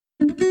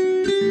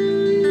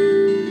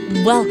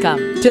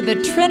Welcome to the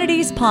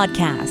Trinities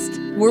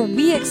Podcast, where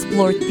we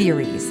explore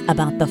theories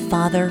about the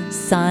Father,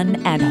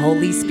 Son, and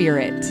Holy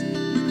Spirit.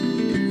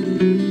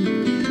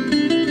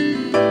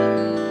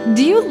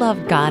 Do you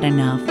love God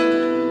enough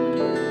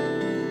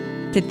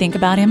to think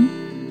about Him?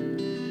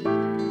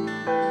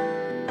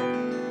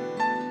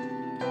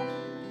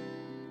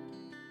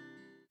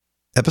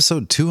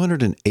 Episode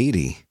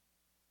 280.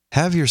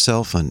 Have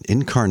yourself an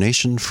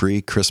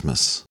incarnation-free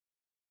Christmas.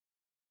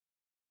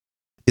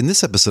 In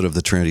this episode of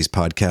the Trinities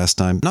Podcast,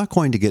 I'm not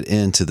going to get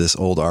into this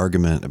old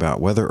argument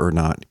about whether or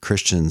not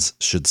Christians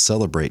should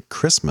celebrate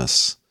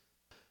Christmas.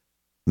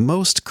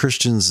 Most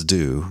Christians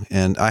do,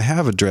 and I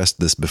have addressed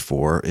this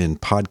before in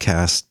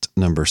podcast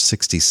number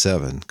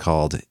 67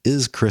 called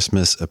Is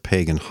Christmas a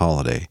Pagan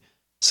Holiday?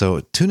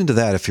 So tune into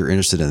that if you're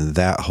interested in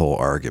that whole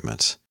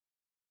argument.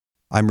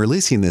 I'm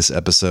releasing this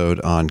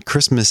episode on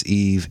Christmas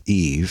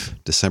Eve,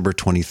 December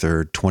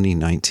 23rd,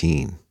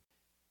 2019.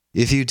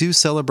 If you do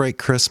celebrate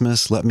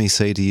Christmas, let me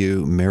say to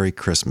you, Merry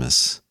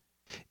Christmas.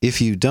 If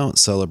you don't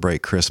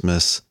celebrate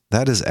Christmas,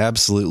 that is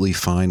absolutely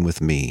fine with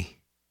me.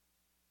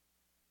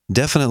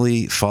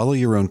 Definitely follow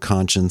your own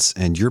conscience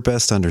and your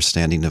best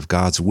understanding of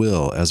God's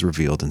will as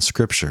revealed in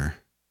Scripture.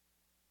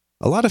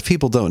 A lot of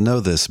people don't know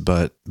this,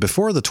 but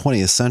before the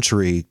 20th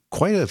century,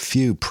 quite a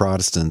few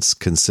Protestants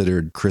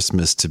considered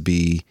Christmas to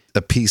be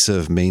a piece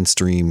of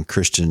mainstream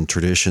Christian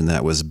tradition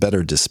that was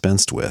better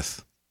dispensed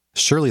with.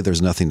 Surely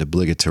there's nothing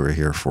obligatory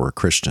here for a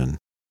Christian.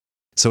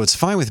 So it's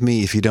fine with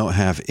me if you don't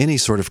have any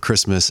sort of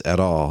Christmas at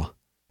all.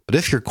 But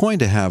if you're going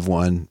to have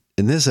one,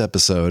 in this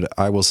episode,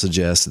 I will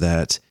suggest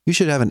that you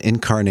should have an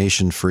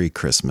incarnation-free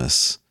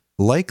Christmas,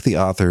 like the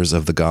authors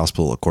of the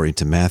Gospel according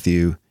to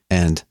Matthew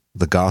and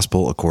the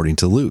Gospel according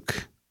to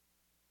Luke.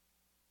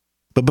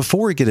 But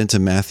before we get into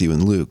Matthew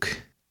and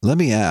Luke, let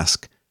me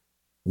ask,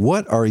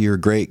 what are your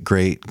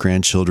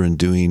great-great-grandchildren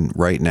doing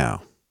right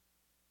now?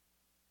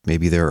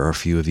 Maybe there are a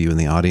few of you in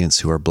the audience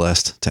who are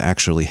blessed to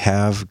actually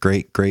have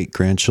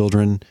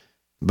great-great-grandchildren,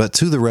 but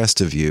to the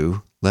rest of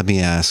you, let me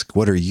ask,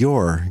 what are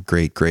your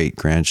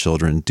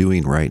great-great-grandchildren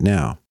doing right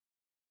now?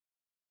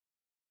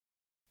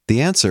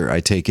 The answer, I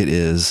take it,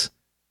 is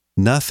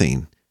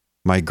nothing.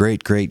 My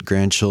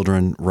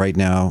great-great-grandchildren right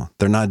now,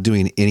 they're not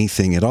doing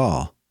anything at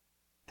all.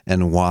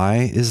 And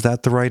why is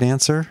that the right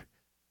answer?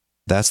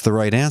 That's the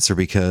right answer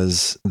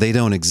because they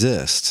don't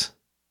exist.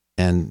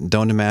 And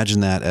don't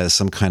imagine that as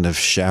some kind of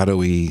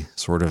shadowy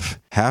sort of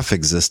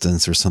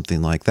half-existence or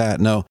something like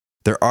that. No,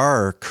 there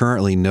are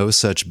currently no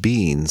such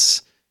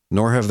beings,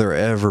 nor have there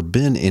ever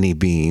been any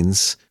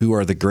beings who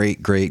are the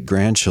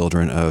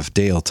great-great-grandchildren of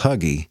Dale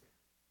Tuggy.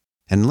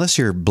 And unless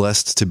you're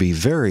blessed to be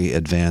very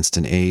advanced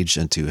in age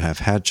and to have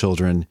had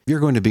children,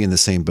 you're going to be in the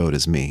same boat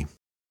as me.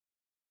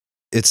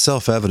 It's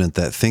self-evident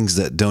that things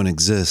that don't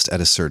exist at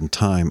a certain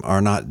time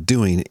are not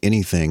doing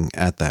anything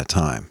at that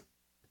time.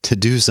 To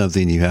do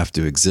something, you have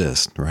to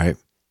exist, right?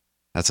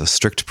 That's a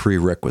strict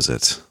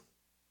prerequisite.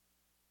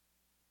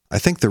 I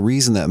think the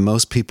reason that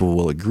most people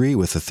will agree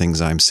with the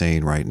things I'm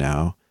saying right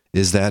now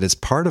is that it's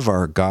part of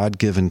our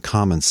God-given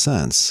common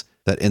sense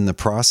that in the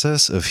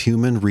process of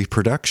human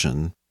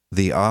reproduction,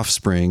 the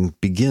offspring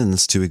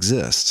begins to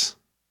exist.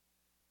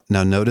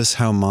 Now notice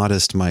how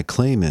modest my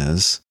claim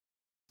is.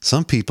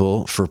 Some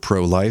people, for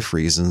pro-life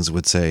reasons,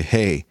 would say,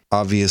 hey,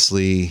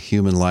 obviously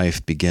human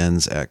life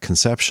begins at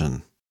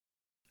conception.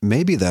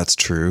 Maybe that's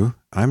true.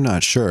 I'm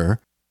not sure.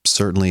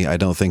 Certainly, I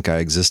don't think I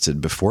existed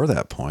before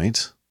that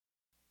point.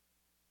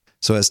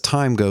 So as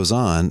time goes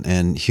on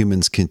and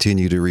humans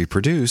continue to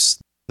reproduce,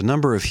 the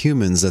number of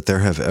humans that there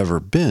have ever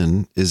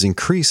been is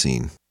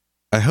increasing.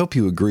 I hope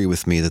you agree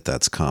with me that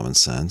that's common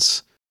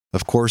sense.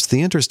 Of course,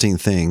 the interesting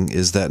thing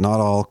is that not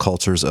all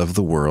cultures of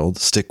the world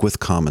stick with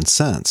common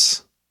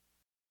sense.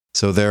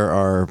 So there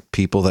are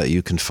people that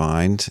you can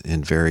find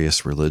in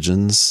various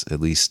religions, at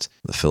least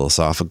the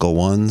philosophical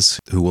ones,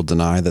 who will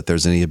deny that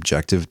there's any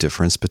objective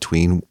difference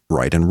between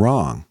right and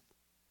wrong.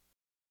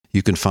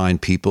 You can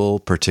find people,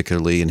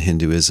 particularly in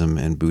Hinduism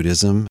and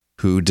Buddhism,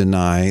 who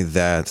deny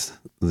that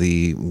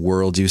the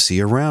world you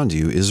see around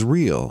you is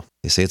real.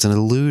 They say it's an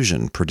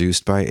illusion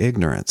produced by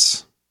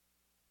ignorance.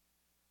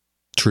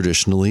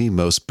 Traditionally,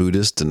 most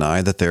Buddhists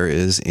deny that there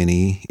is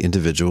any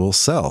individual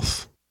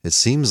self. It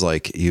seems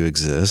like you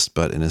exist,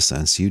 but in a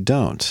sense you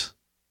don't.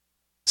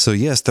 So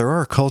yes, there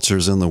are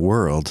cultures in the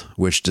world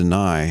which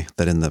deny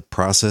that in the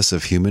process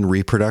of human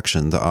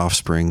reproduction, the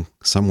offspring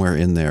somewhere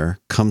in there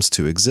comes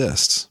to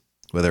exist.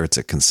 Whether it's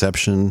at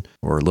conception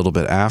or a little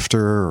bit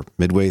after or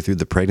midway through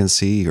the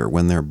pregnancy or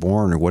when they're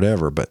born or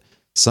whatever, but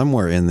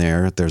somewhere in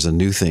there, there's a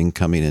new thing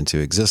coming into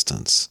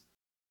existence.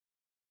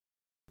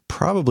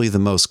 Probably the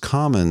most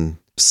common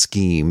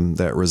scheme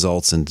that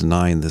results in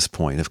denying this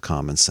point of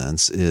common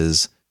sense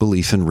is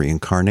belief in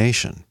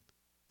reincarnation.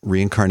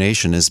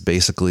 Reincarnation is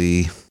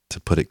basically, to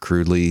put it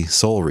crudely,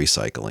 soul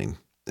recycling.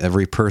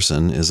 Every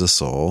person is a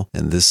soul,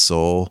 and this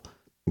soul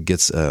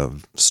gets a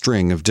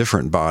string of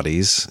different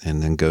bodies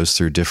and then goes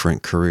through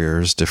different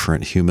careers,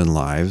 different human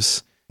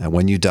lives. And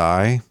when you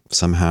die,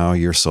 somehow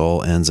your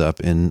soul ends up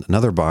in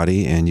another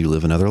body and you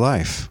live another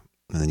life.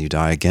 and then you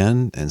die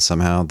again, and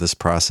somehow this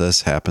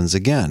process happens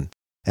again.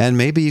 And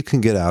maybe you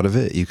can get out of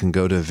it. You can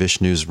go to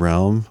Vishnu's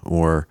realm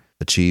or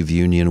achieve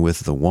union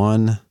with the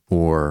One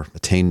or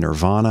attain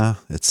nirvana,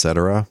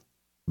 etc.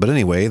 But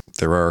anyway,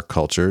 there are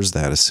cultures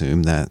that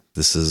assume that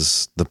this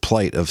is the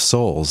plight of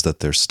souls, that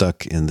they're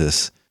stuck in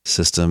this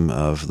system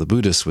of, the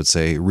Buddhists would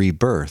say,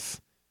 rebirth.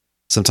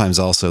 Sometimes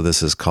also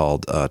this is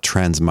called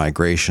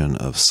transmigration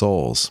of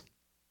souls.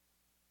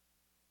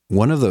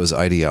 One of those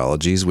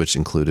ideologies, which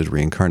included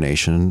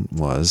reincarnation,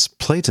 was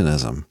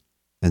Platonism.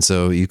 And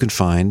so you can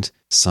find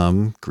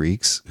some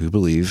Greeks who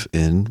believe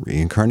in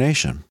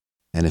reincarnation.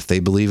 And if they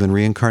believe in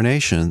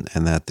reincarnation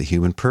and that the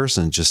human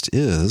person just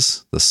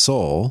is the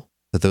soul,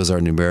 that those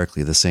are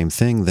numerically the same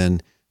thing,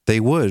 then they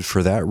would,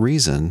 for that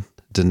reason,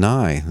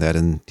 deny that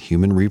in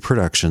human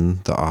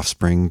reproduction, the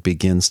offspring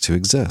begins to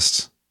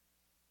exist.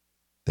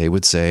 They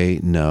would say,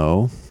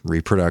 no,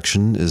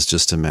 reproduction is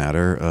just a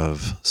matter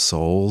of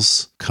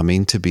souls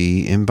coming to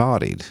be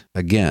embodied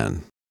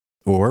again,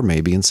 or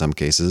maybe in some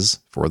cases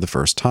for the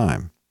first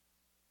time.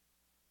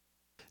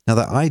 Now,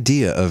 the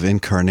idea of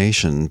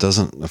incarnation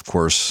doesn't, of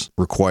course,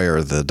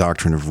 require the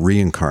doctrine of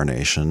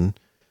reincarnation,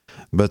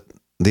 but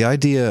the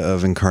idea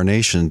of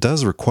incarnation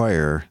does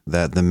require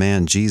that the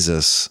man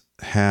Jesus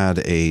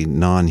had a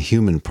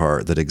non-human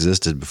part that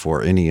existed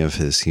before any of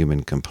his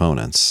human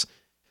components.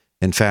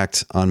 In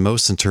fact, on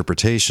most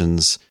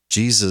interpretations,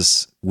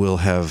 Jesus will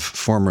have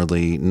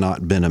formerly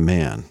not been a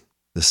man.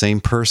 The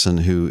same person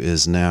who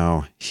is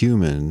now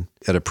human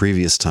at a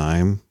previous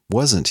time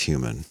wasn't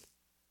human.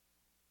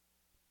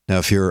 Now,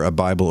 if you're a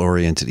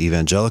Bible-oriented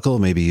evangelical,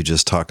 maybe you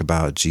just talk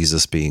about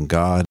Jesus being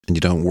God and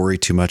you don't worry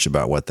too much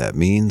about what that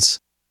means.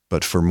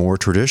 But for more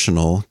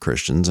traditional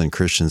Christians and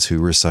Christians who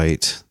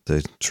recite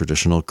the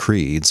traditional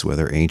creeds,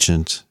 whether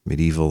ancient,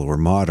 medieval, or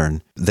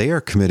modern, they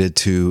are committed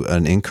to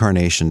an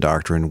incarnation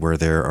doctrine where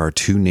there are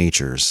two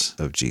natures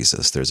of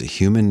Jesus. There's a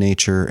human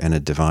nature and a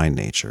divine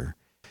nature.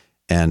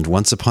 And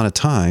once upon a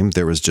time,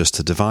 there was just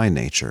a divine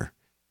nature.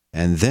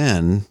 And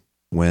then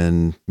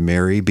when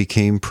Mary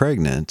became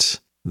pregnant,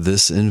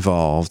 this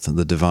involved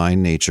the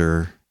divine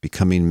nature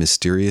becoming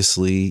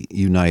mysteriously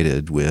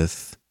united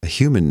with a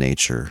human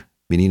nature,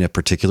 meaning a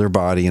particular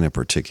body and a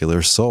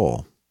particular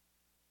soul.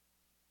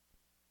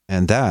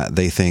 And that,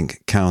 they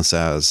think, counts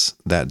as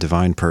that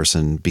divine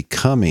person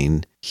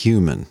becoming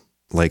human,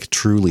 like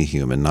truly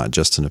human, not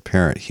just an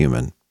apparent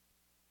human.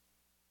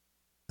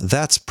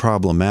 That's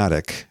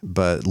problematic,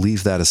 but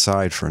leave that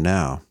aside for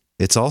now.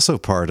 It's also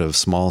part of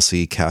small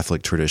c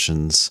Catholic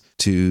traditions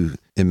to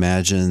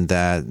imagine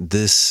that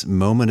this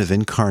moment of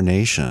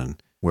incarnation,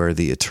 where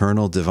the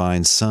eternal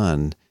divine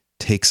Son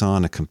takes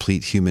on a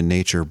complete human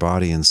nature,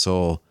 body, and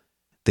soul,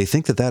 they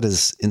think that that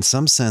is, in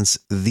some sense,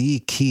 the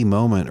key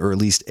moment, or at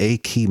least a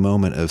key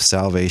moment of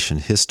salvation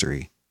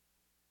history.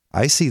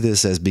 I see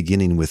this as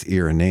beginning with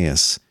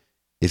Irenaeus.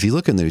 If you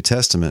look in the New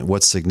Testament,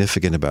 what's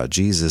significant about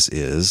Jesus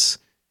is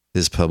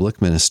his public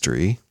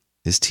ministry,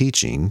 his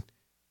teaching,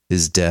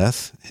 his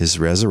death, his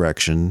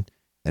resurrection,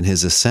 and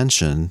his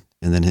ascension,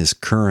 and then his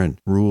current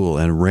rule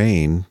and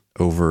reign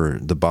over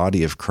the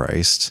body of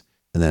Christ,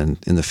 and then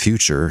in the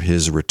future,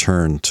 his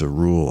return to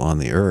rule on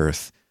the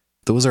earth.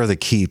 Those are the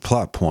key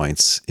plot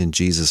points in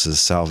Jesus'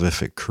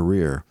 salvific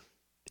career.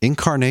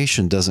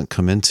 Incarnation doesn't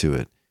come into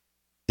it.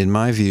 In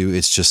my view,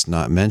 it's just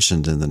not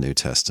mentioned in the New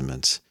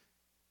Testament.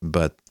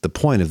 But the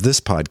point of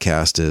this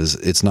podcast is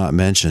it's not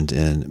mentioned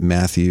in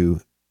Matthew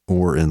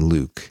or in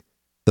Luke,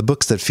 the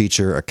books that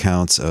feature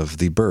accounts of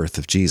the birth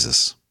of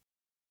Jesus.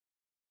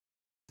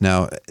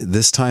 Now,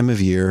 this time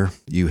of year,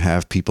 you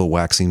have people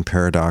waxing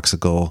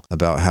paradoxical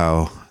about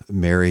how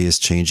Mary is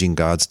changing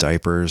God's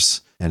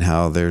diapers and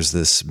how there's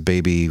this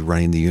baby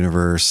running the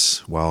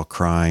universe while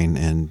crying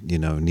and,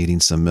 needing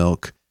some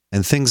milk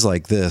and things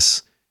like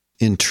this.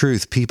 In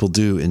truth, people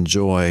do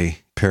enjoy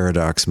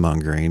paradox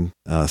mongering,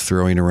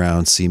 throwing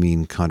around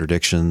seeming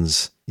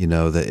contradictions,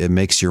 that it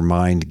makes your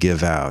mind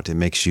give out. It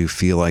makes you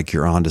feel like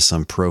you're onto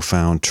some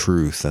profound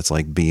truth that's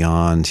like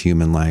beyond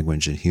human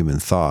language and human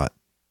thought.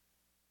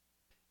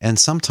 And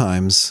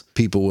sometimes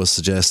people will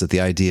suggest that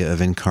the idea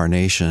of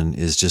incarnation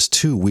is just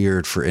too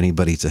weird for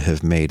anybody to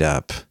have made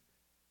up.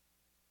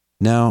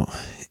 Now,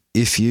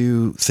 if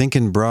you think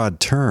in broad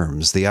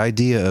terms, the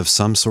idea of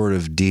some sort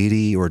of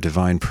deity or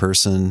divine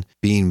person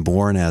being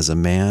born as a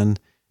man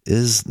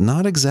is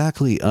not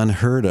exactly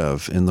unheard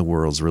of in the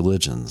world's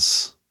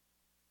religions.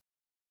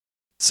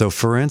 So,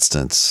 for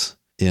instance,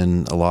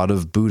 in a lot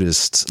of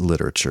Buddhist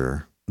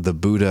literature, the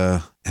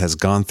Buddha has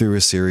gone through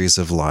a series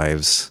of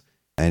lives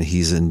and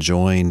he's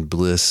enjoying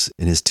bliss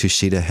in his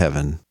Tushita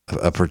heaven,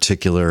 a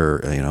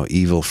particular,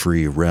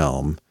 evil-free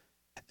realm.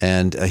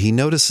 And he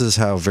notices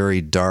how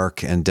very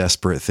dark and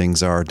desperate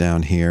things are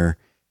down here.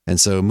 And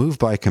so, moved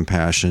by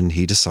compassion,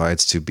 he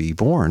decides to be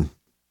born.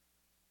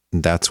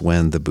 And that's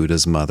when the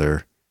Buddha's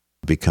mother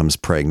becomes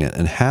pregnant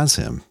and has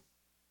him.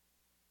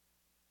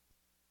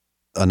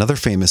 Another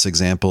famous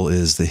example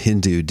is the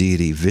Hindu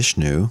deity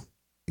Vishnu.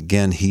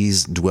 Again,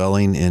 he's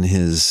dwelling in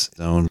his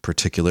own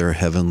particular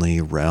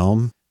heavenly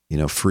realm,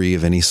 free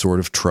of any sort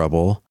of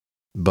trouble.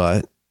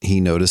 But he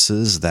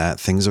notices that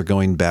things are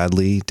going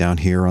badly down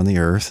here on the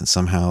earth, and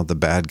somehow the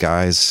bad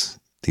guys,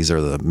 these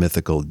are the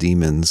mythical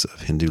demons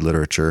of Hindu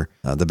literature,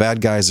 the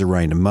bad guys are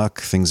running amok,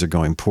 things are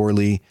going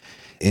poorly,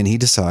 and he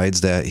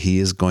decides that he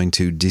is going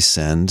to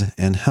descend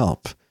and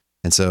help.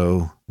 And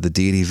so the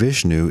deity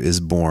Vishnu is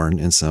born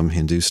in some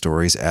Hindu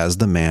stories as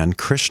the man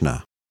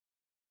Krishna.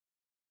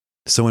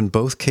 So in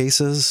both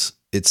cases,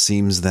 it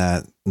seems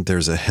that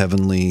there's a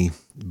heavenly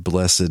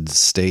blessed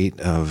state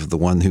of the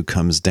one who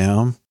comes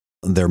down.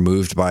 They're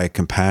moved by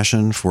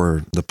compassion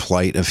for the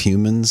plight of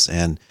humans,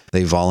 and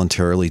they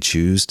voluntarily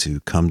choose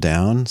to come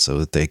down so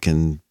that they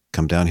can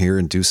come down here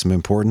and do some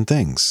important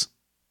things.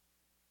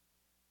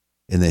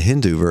 In the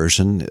Hindu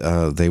version,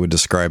 they would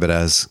describe it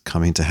as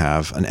coming to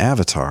have an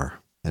avatar.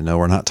 And no,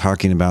 we're not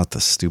talking about the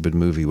stupid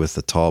movie with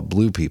the tall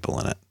blue people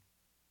in it.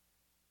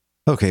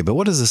 Okay, but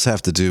what does this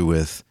have to do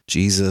with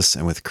Jesus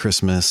and with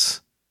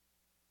Christmas?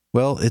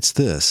 Well, it's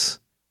this.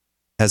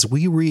 As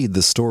we read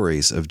the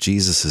stories of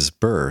Jesus'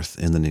 birth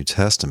in the New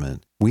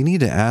Testament, we need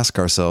to ask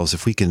ourselves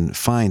if we can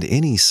find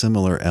any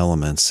similar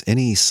elements,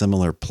 any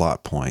similar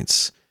plot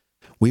points.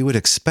 We would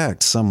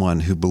expect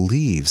someone who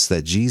believes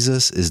that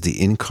Jesus is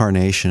the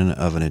incarnation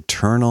of an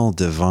eternal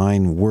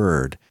divine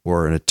word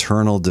or an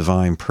eternal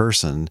divine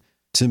person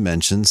to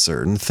mention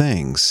certain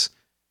things.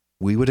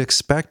 We would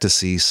expect to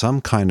see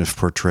some kind of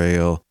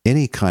portrayal,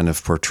 any kind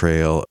of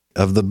portrayal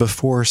of the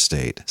before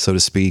state, so to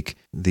speak,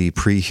 the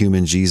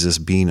pre-human Jesus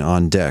being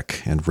on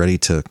deck and ready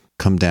to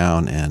come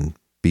down and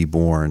be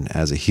born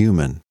as a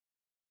human.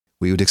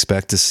 We would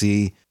expect to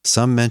see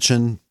some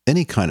mention,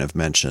 any kind of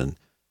mention,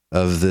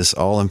 of this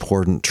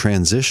all-important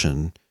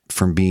transition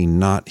from being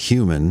not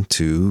human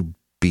to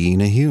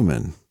being a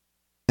human.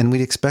 And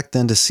we'd expect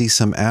then to see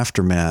some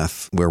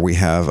aftermath where we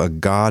have a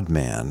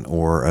God-man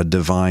or a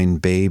divine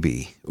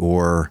baby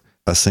or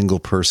a single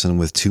person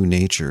with two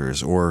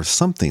natures or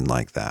something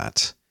like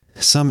that.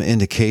 Some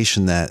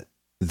indication that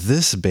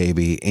this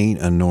baby ain't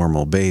a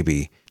normal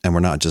baby, and we're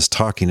not just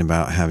talking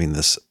about having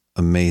this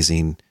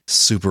amazing,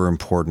 super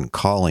important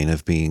calling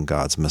of being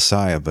God's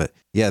Messiah, but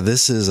yeah,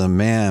 this is a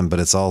man, but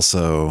it's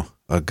also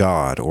a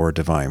God or a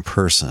divine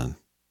person.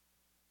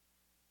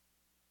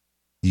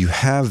 You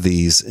have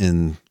these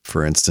in,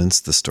 for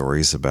instance, the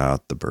stories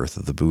about the birth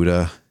of the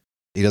Buddha.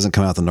 He doesn't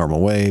come out the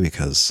normal way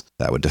because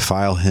that would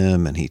defile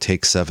him, and he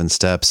takes 7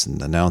 steps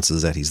and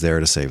announces that he's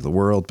there to save the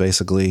world,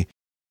 basically.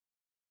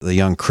 The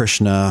young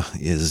Krishna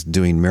is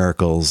doing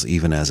miracles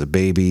even as a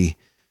baby.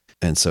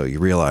 And so you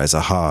realize,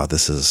 aha,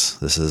 this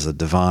is a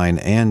divine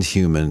and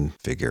human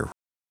figure.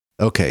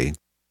 Okay,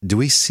 do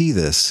we see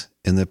this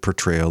in the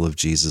portrayal of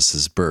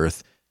Jesus'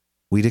 birth?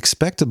 We'd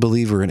expect a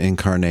believer in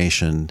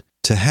incarnation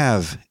to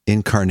have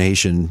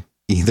incarnation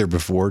either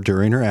before,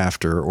 during, or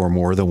after, or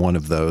more than one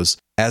of those,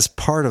 as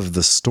part of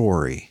the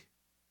story,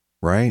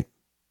 right?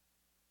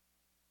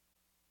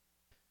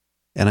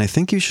 And I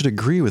think you should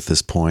agree with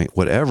this point,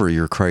 whatever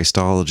your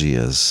Christology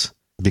is,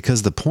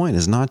 because the point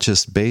is not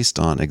just based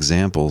on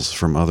examples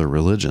from other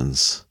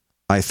religions.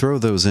 I throw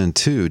those in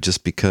too,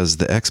 just because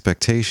the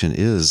expectation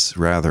is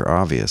rather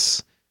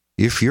obvious.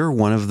 If you're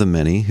one of the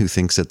many who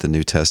thinks that the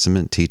New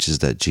Testament teaches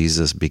that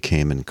Jesus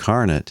became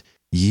incarnate,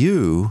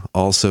 you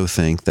also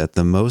think that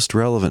the most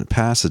relevant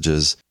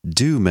passages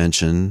do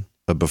mention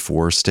a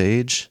before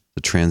stage,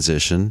 the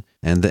transition,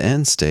 and the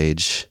end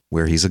stage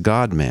where he's a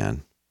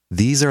God-man.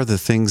 These are the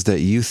things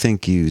that you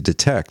think you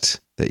detect,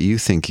 that you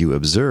think you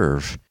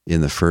observe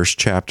in the first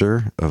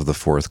chapter of the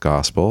 4th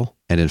Gospel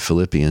and in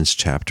Philippians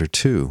chapter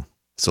 2.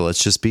 So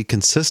let's just be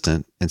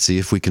consistent and see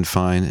if we can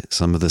find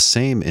some of the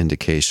same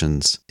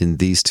indications in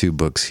these 2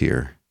 books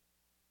here.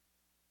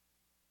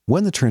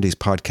 When the Trinities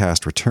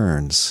podcast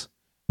returns,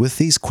 with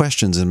these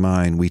questions in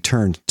mind, we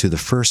turn to the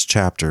first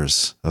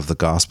chapters of the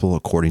Gospel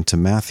according to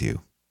Matthew.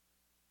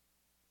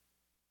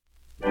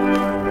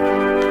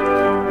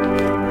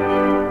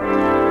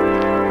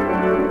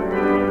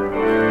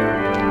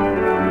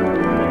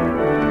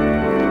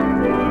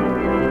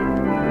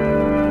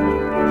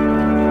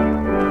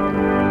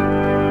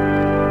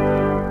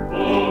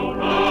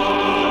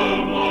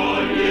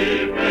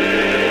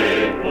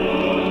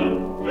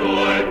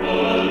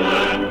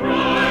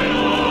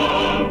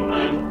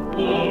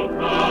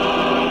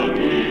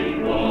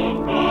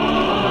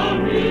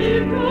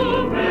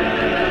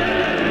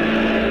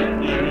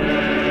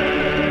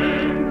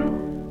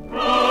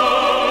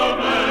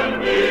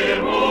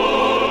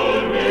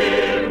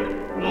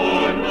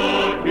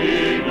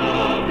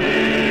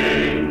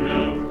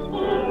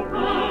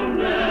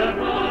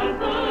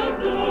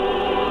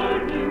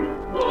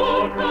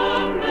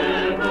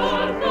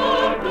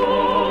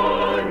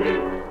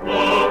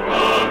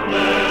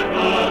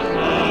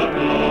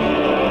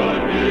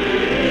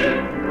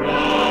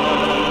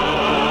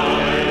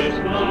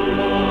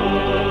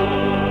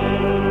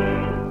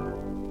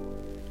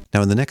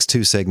 Now, in the next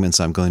 2 segments,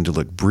 I'm going to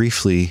look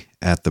briefly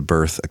at the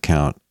birth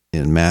account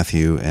in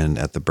Matthew and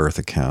at the birth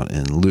account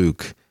in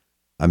Luke.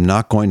 I'm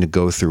not going to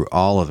go through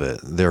all of it.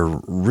 They're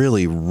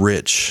really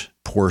rich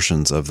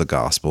portions of the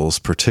Gospels,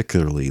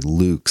 particularly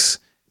Luke's.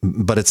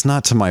 But it's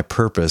not to my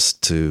purpose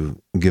to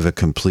give a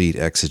complete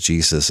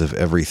exegesis of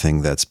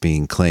everything that's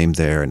being claimed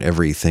there and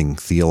everything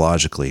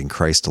theologically and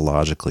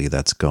Christologically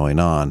that's going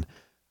on.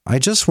 I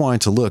just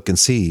wanted to look and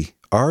see,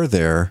 are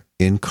there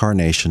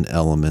incarnation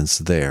elements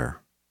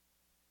there?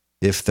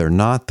 If they're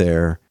not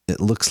there,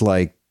 it looks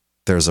like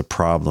there's a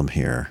problem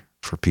here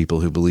for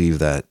people who believe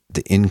that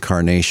the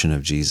incarnation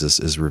of Jesus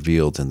is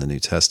revealed in the New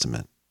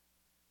Testament.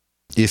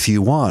 If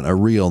you want a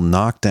real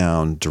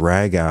knockdown,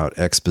 drag-out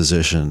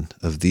exposition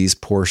of these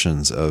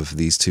portions of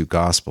these two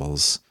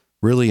Gospels,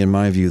 really, in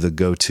my view, the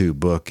go-to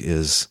book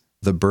is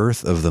The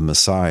Birth of the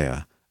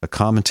Messiah, a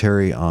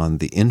commentary on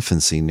the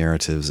infancy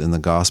narratives in the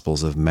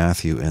Gospels of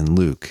Matthew and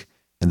Luke.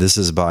 And this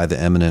is by the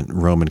eminent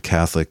Roman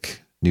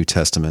Catholic New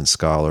Testament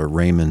scholar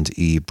Raymond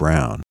E.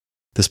 Brown.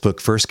 This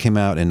book first came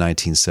out in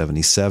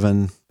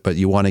 1977, but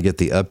you want to get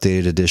the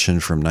updated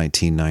edition from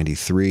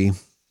 1993.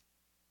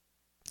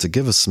 To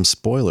give us some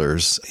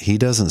spoilers, he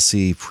doesn't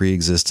see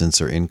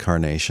pre-existence or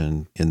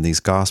incarnation in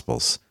these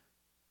Gospels.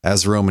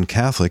 As a Roman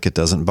Catholic, it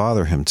doesn't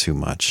bother him too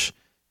much,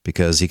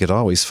 because he could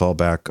always fall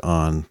back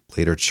on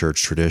later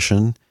church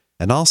tradition,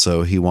 and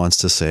also he wants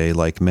to say,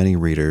 like many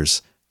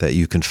readers, that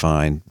you can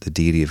find the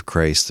deity of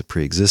Christ, the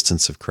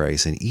pre-existence of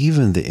Christ, and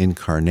even the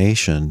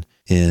incarnation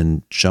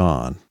in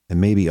John, and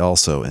maybe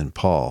also in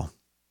Paul.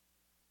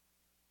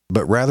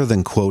 But rather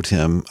than quote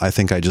him, I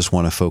think I just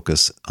want to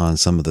focus on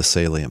some of the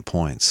salient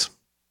points.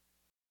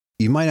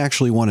 You might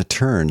actually want to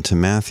turn to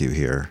Matthew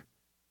here.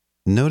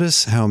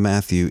 Notice how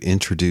Matthew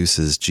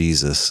introduces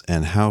Jesus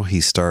and how he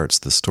starts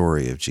the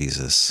story of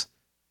Jesus.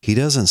 He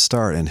doesn't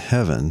start in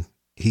heaven,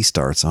 he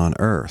starts on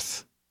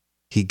earth.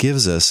 He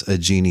gives us a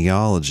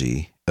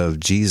genealogy of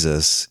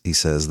Jesus, he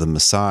says, the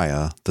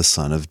Messiah, the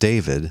son of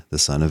David, the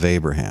son of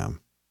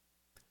Abraham.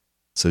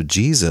 So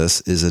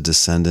Jesus is a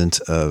descendant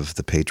of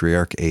the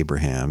patriarch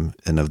Abraham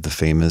and of the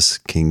famous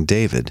King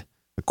David,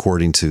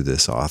 according to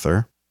this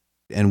author.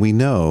 And we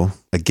know,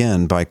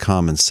 again, by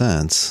common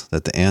sense,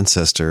 that the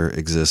ancestor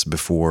exists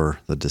before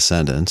the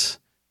descendant.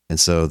 And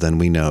so then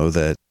we know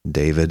that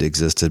David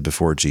existed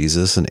before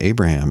Jesus and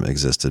Abraham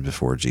existed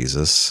before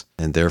Jesus.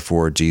 And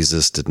therefore,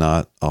 Jesus did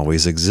not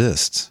always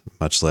exist,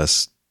 much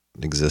less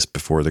exist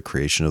before the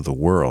creation of the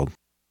world.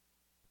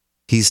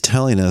 He's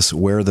telling us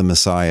where the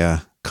Messiah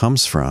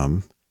comes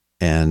from,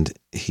 and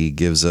he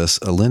gives us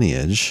a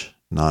lineage,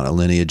 not a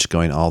lineage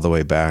going all the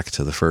way back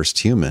to the first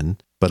human,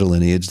 but a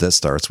lineage that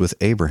starts with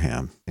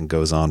Abraham and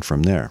goes on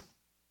from there.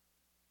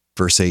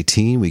 Verse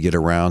 18, we get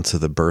around to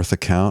the birth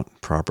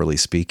account, properly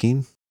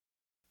speaking.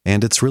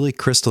 And it's really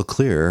crystal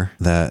clear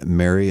that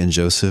Mary and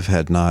Joseph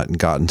had not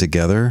gotten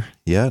together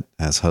yet,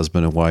 as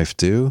husband and wife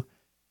do,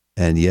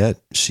 and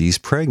yet she's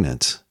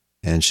pregnant.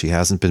 And she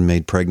hasn't been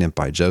made pregnant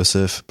by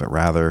Joseph, but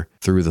rather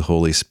through the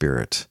Holy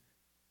Spirit,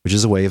 which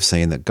is a way of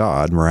saying that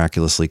God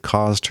miraculously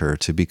caused her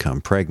to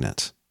become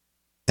pregnant.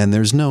 And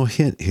there's no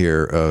hint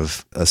here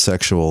of a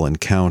sexual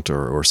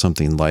encounter or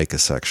something like a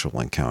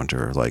sexual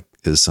encounter, like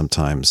is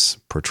sometimes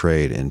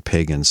portrayed in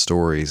pagan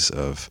stories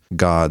of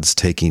gods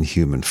taking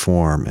human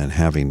form and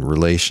having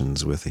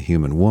relations with a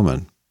human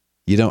woman.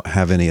 You don't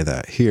have any of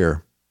that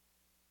here.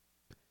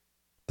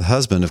 The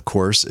husband, of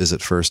course, is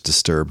at first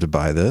disturbed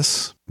by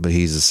this, but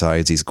he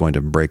decides he's going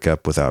to break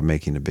up without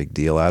making a big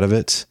deal out of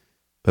it.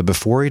 But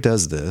before he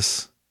does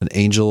this, an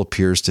angel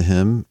appears to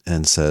him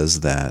and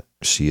says that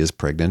she is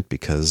pregnant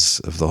because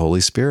of the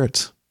Holy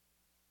Spirit.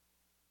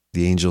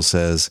 The angel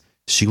says,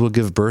 "She will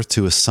give birth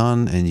to a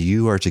son, and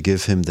you are to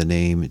give him the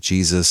name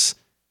Jesus,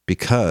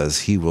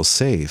 because he will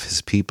save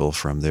his people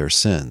from their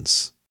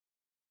sins."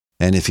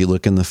 And if you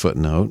look in the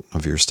footnote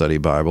of your study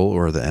Bible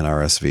or the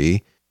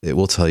NRSV, it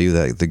will tell you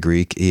that the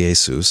Greek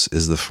Iesus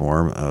is the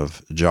form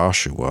of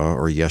Joshua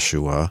or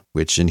Yeshua,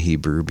 which in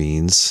Hebrew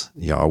means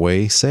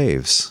Yahweh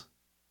saves.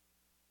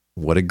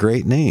 What a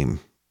great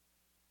name.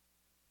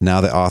 Now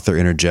the author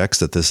interjects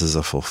that this is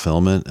a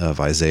fulfillment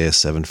of Isaiah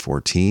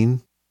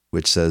 7:14,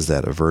 which says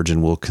that a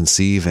virgin will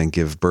conceive and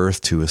give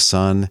birth to a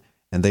son,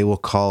 and they will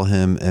call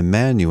him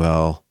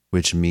Emmanuel,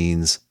 which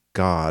means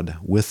God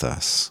with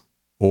us.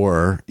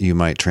 Or you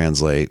might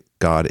translate,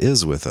 God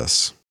is with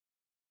us.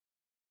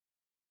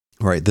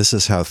 All right, this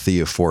is how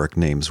theophoric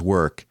names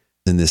work.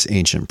 In this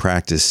ancient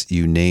practice,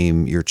 you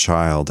name your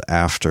child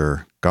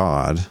after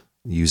God,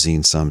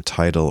 using some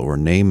title or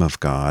name of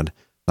God,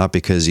 not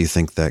because you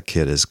think that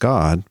kid is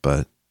God,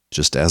 but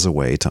just as a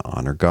way to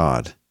honor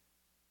God.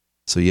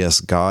 So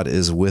yes, God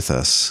is with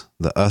us.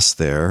 The us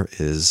there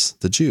is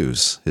the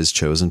Jews, his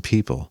chosen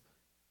people.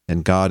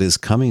 And God is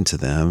coming to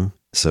them,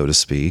 so to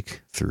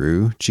speak,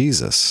 through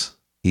Jesus.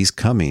 He's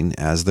coming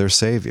as their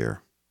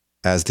Savior.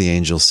 As the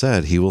angel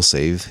said, he will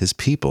save his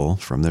people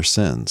from their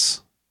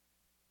sins.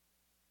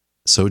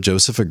 So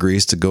Joseph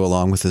agrees to go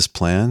along with this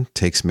plan,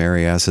 takes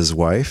Mary as his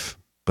wife,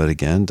 but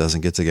again,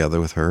 doesn't get together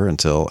with her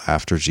until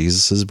after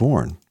Jesus is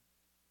born.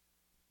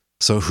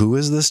 So who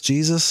is this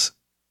Jesus?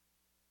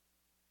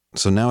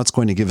 So now it's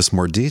going to give us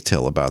more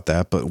detail about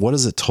that, but what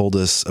has it told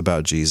us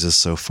about Jesus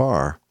so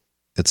far?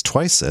 It's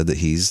twice said that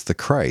he's the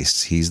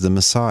Christ, he's the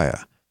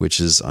Messiah. which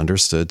is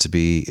understood to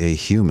be a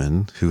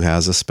human who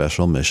has a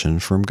special mission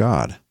from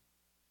God.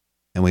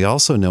 And we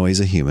also know he's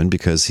a human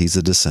because he's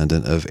a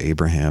descendant of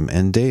Abraham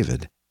and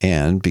David,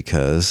 and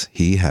because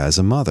he has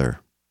a mother.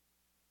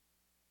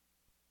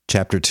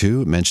 Chapter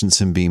 2 mentions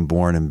him being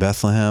born in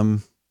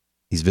Bethlehem.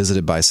 He's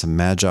visited by some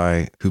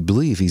magi who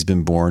believe he's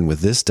been born with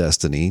this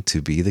destiny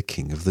to be the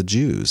King of the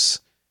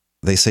Jews.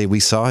 They say, "We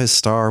saw his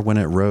star when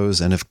it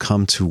rose and have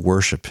come to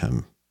worship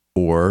him."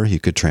 Or you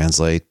could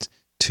translate,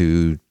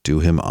 to do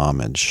him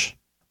homage,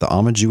 the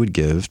homage you would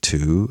give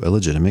to a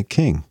legitimate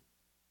king.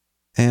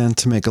 And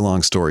to make a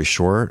long story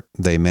short,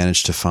 they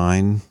manage to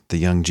find the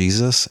young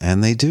Jesus,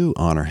 and they do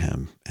honor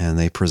him, and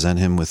they present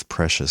him with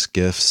precious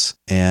gifts,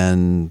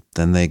 and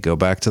then they go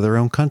back to their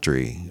own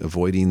country,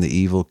 avoiding the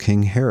evil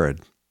King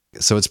Herod.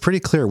 So it's pretty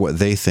clear what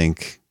they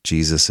think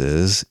Jesus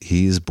is.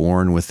 He's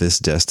born with this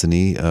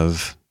destiny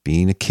of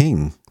being a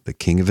king, the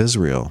King of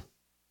Israel.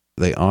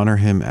 They honor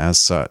him as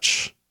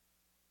such.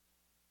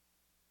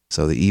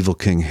 So the evil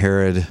King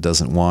Herod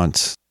doesn't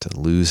want to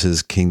lose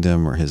his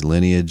kingdom or his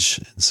lineage.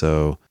 And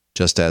so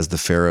just as the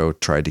Pharaoh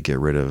tried to get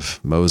rid of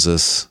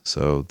Moses,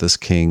 so this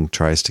king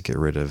tries to get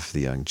rid of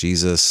the young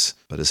Jesus,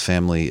 but his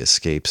family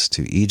escapes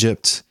to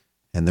Egypt.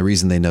 And the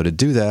reason they know to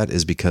do that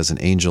is because an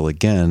angel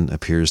again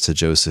appears to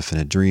Joseph in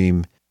a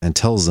dream and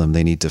tells them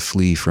they need to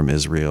flee from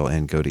Israel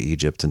and go to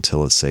Egypt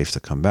until it's safe to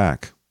come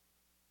back.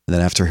 And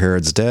then after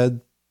Herod's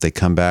dead, they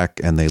come back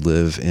and they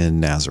live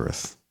in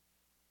Nazareth.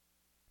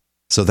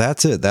 So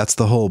that's it. That's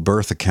the whole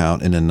birth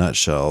account in a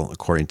nutshell,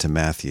 according to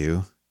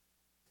Matthew.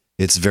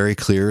 It's very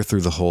clear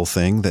through the whole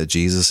thing that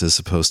Jesus is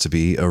supposed to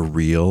be a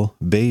real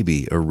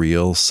baby, a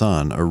real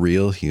son, a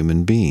real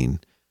human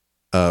being.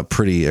 A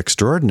pretty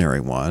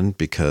extraordinary one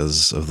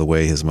because of the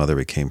way his mother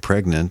became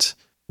pregnant,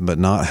 but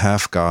not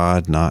half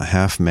God, not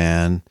half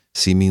man,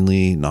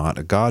 seemingly not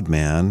a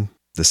God-man.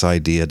 This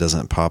idea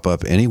doesn't pop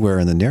up anywhere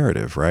in the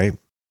narrative, right?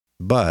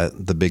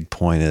 But the big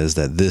point is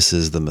that this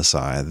is the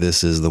Messiah.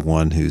 This is the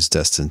one who's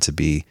destined to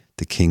be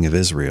the King of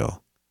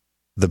Israel.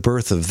 The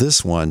birth of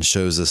this one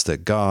shows us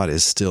that God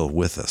is still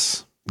with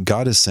us.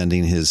 God is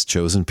sending his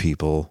chosen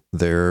people,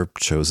 their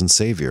chosen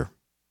Savior.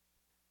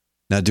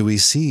 Now, do we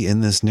see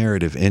in this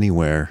narrative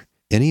anywhere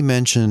any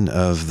mention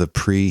of the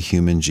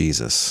pre-human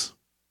Jesus?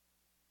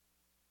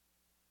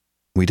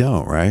 We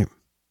don't, right?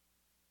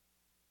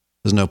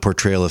 There's no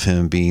portrayal of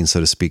him being, so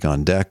to speak,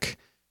 on deck,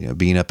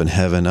 being up in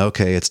heaven.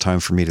 Okay, it's time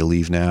for me to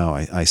leave now.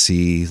 I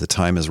see the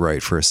time is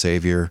right for a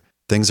Savior.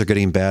 Things are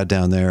getting bad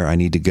down there. I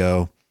need to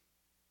go.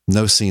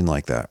 No scene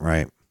like that,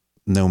 right?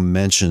 No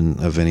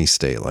mention of any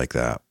state like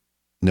that.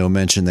 No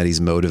mention that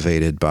he's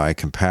motivated by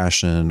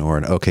compassion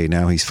or okay,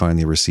 now he's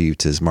finally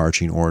received his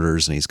marching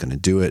orders and he's going to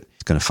do it.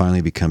 He's going to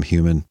finally become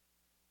human.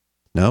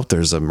 Nope,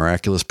 there's a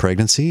miraculous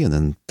pregnancy and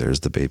then there's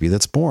the baby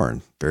that's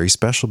born. Very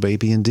special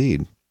baby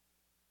indeed.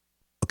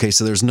 Okay,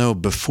 so there's no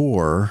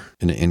before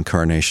in an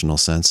incarnational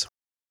sense.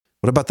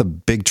 What about the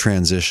big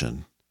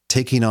transition?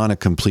 Taking on a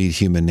complete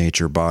human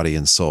nature, body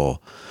and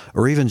soul,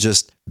 or even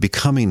just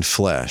becoming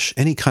flesh,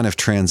 any kind of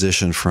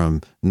transition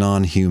from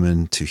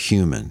non-human to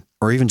human,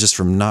 or even just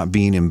from not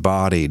being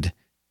embodied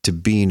to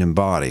being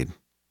embodied.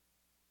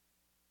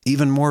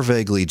 Even more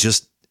vaguely,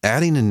 just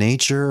adding a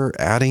nature,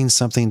 adding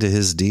something to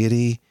his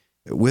deity,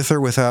 with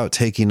or without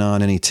taking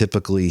on any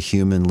typically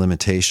human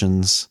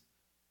limitations.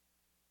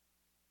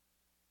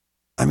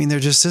 I mean, there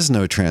just is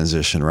no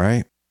transition,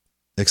 right?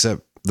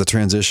 Except the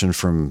transition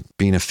from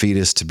being a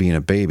fetus to being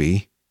a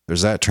baby.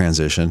 There's that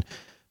transition,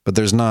 but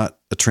there's not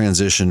a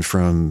transition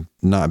from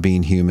not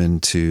being human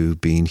to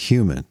being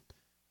human.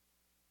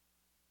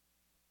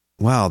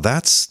 Wow,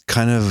 that's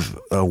kind of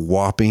a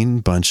whopping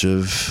bunch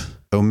of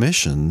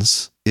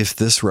omissions if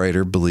this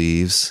writer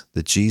believes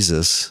that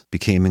Jesus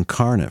became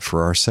incarnate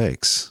for our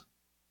sakes.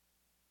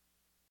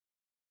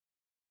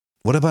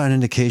 What about an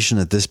indication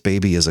that this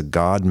baby is a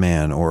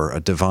God-man or a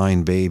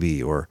divine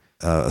baby or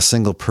a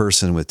single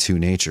person with two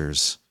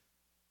natures?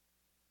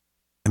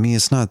 I mean,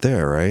 it's not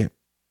there, right?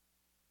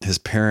 His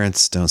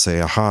parents don't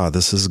say, aha,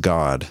 this is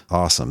God.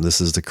 Awesome.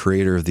 This is the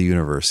creator of the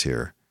universe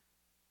here.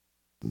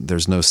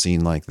 There's no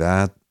scene like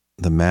that.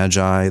 The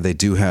Magi, they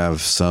do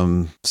have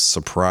some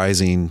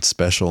surprising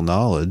special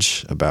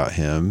knowledge about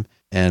him.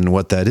 And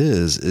what that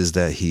is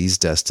that he's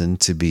destined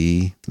to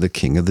be the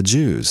King of the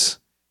Jews.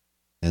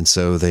 And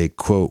so they,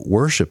 quote,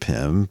 worship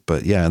him,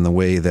 but yeah, in the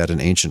way that an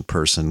ancient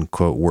person,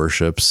 quote,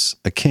 worships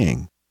a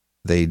king.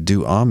 They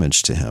do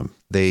homage to him.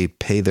 They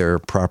pay their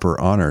proper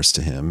honors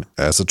to him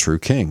as a true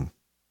king.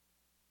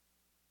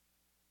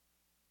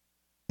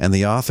 And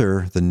the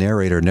author, the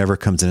narrator, never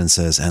comes in and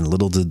says, and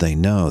little did they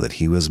know that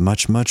he was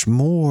much, much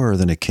more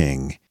than a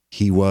king.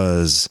 He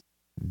was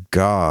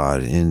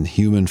God in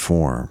human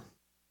form.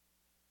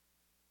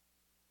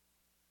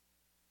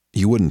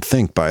 You wouldn't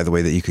think, by the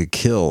way, that you could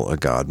kill a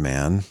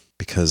God-man,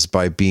 because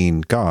by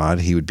being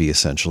God, he would be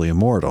essentially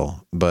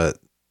immortal. But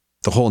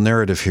the whole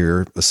narrative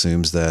here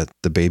assumes that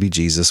the baby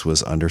Jesus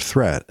was under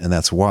threat, and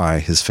that's why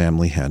his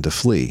family had to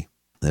flee.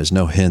 There's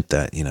no hint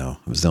that, it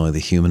was only the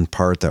human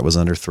part that was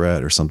under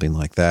threat or something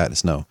like that.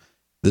 It's no,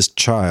 This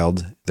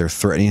child, they're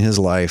threatening his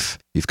life.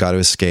 You've got to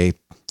escape.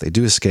 They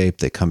do escape.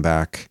 They come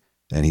back,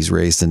 and he's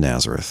raised in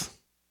Nazareth.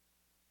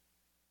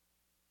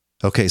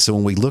 Okay, so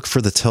when we look for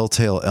the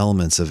telltale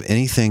elements of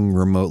anything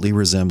remotely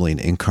resembling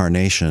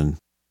incarnation,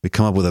 we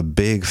come up with a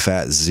big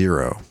fat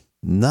zero.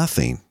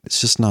 Nothing. It's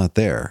just not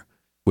there,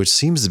 which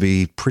seems to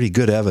be pretty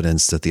good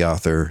evidence that the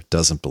author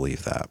doesn't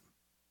believe that.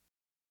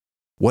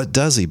 What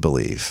does he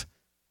believe?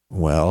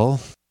 Well,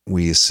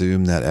 we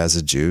assume that as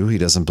a Jew, he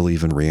doesn't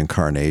believe in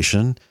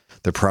reincarnation.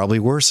 There probably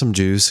were some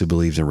Jews who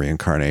believed in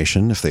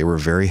reincarnation. If they were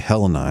very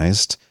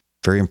Hellenized,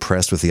 very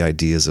impressed with the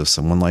ideas of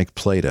someone like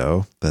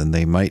Plato, then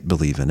they might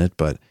believe in it,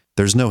 but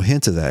there's no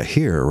hint of that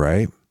here,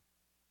 right?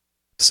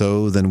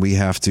 So then we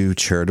have to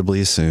charitably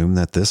assume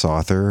that this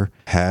author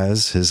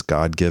has his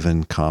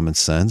God-given common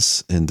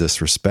sense in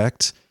this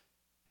respect.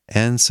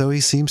 And so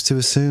he seems to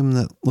assume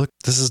that, look,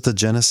 this is the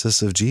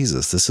genesis of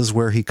Jesus. This is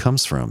where he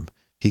comes from.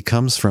 He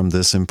comes from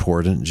this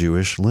important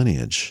Jewish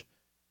lineage.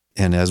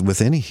 And as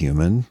with any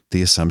human,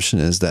 the assumption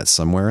is that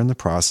somewhere in the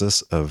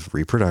process of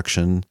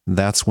reproduction,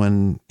 that's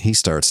when he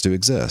starts to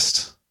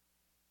exist.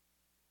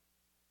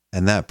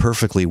 And that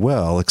perfectly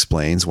well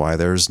explains why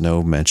there's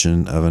no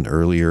mention of an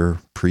earlier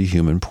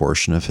pre-human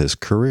portion of his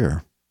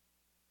career.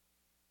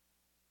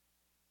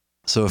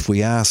 So if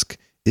we ask,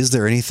 is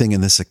there anything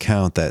in this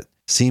account that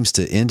seems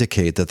to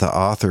indicate that the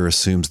author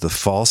assumes the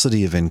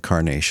falsity of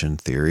incarnation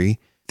theory?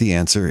 The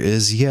answer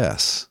is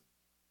yes.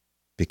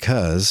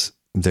 Because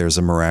there's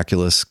a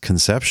miraculous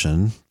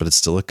conception, but it's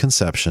still a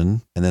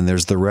conception. And then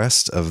there's the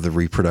rest of the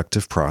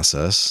reproductive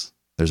process.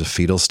 There's a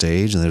fetal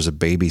stage and there's a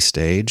baby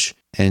stage.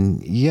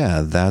 And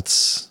yeah,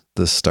 that's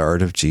the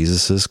start of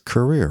Jesus's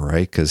career,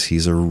 right? Because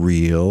he's a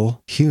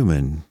real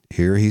human.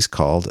 Here he's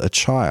called a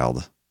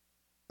child,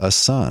 a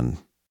son.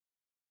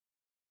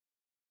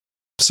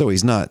 So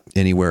he's not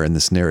anywhere in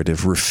this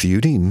narrative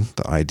refuting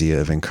the idea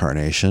of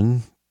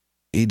incarnation.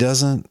 He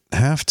doesn't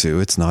have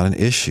to. It's not an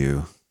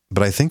issue.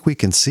 But I think we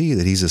can see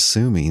that he's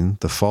assuming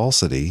the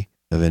falsity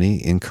of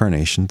any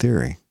incarnation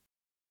theory.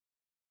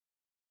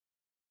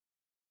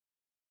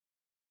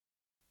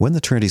 When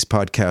the Trinities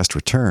podcast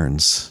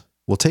returns,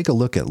 we'll take a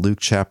look at Luke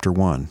chapter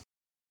 1.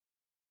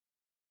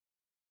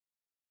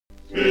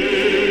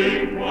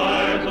 Sing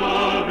choirs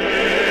of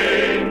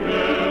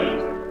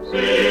angels,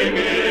 sing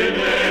in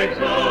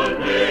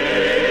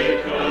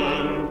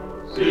exaltation,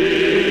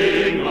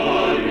 sing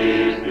all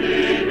ye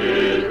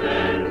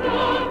citizens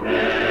of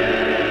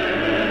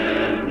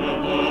heaven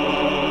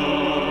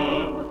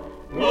above.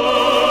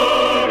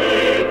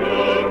 Glory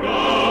to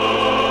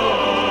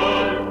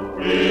God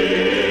in the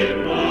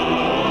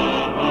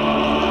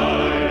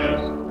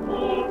highest.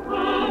 Oh,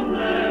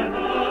 come, let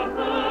us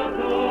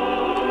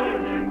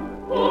adore him.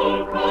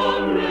 Oh,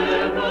 come,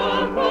 let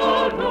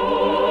us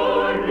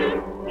adore him.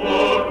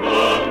 Oh,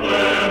 come,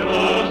 let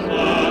us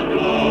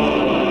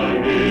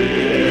adore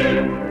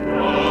him.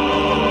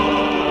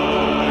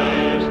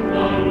 Christ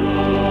the Lord.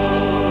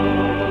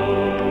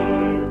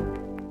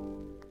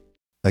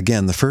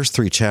 Again, the first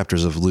 3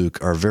 chapters of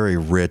Luke are very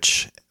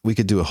rich. We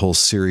could do a whole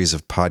series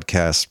of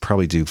podcasts,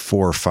 probably do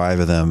 4 or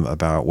 5 of them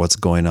about what's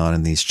going on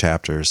in these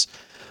chapters.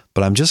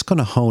 But I'm just going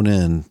to hone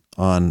in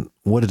on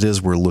what it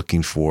is we're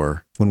looking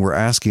for when we're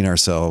asking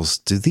ourselves,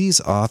 do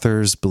these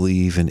authors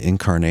believe in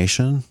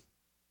incarnation?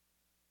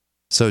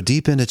 So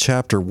deep into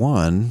chapter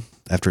 1,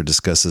 after it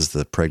discusses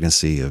the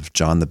pregnancy of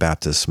John the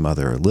Baptist's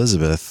mother,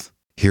 Elizabeth,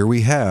 here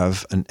we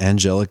have an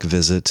angelic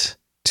visit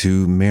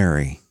to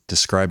Mary,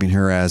 describing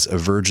her as a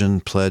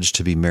virgin pledged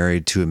to be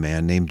married to a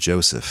man named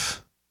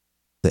Joseph.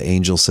 The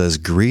angel says,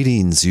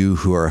 "Greetings, you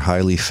who are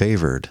highly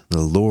favored.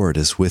 The Lord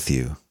is with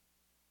you."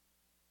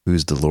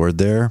 Who's the Lord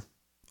there?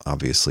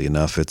 Obviously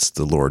enough, it's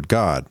the Lord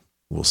God.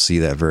 We'll see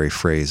that very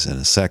phrase in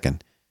a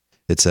second.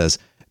 It says,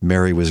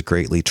 Mary was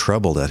greatly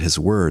troubled at his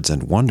words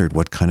and wondered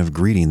what kind of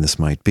greeting this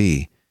might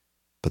be.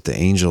 But the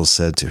angel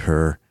said to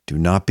her, "Do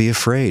not be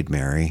afraid,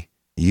 Mary.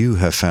 You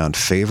have found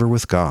favor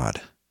with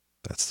God."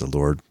 That's the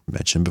Lord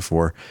mentioned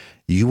before.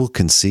 "You will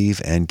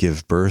conceive and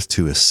give birth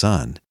to a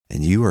son,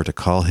 and you are to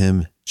call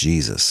him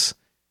Jesus.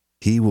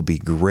 He will be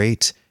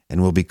great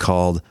and will be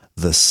called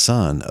the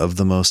Son of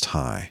the Most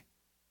High.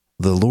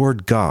 The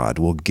Lord God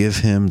will give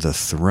him the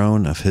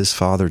throne of his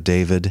father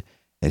David,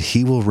 and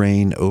he will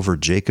reign over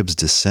Jacob's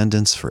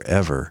descendants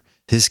forever.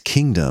 His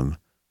kingdom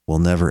will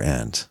never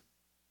end."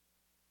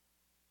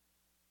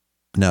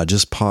 Now,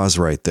 just pause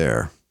right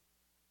there.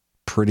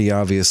 Pretty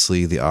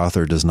obviously, the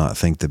author does not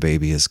think the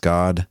baby is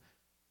God.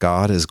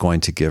 God is going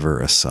to give her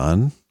a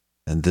son,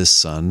 and this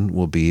son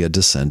will be a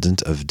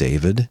descendant of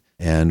David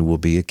and will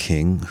be a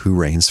king who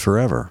reigns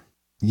forever,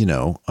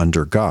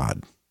 under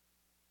God.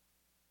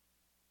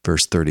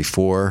 Verse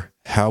 34,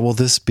 "How will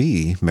this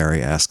be?"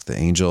 Mary asked the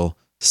angel,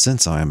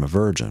 "since I am a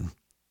virgin?"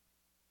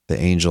 The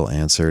angel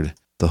answered,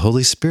 "The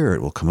Holy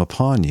Spirit will come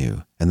upon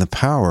you, and the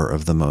power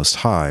of the Most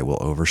High will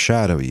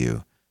overshadow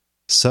you.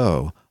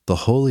 So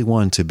the Holy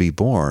One to be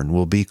born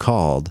will be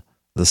called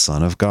the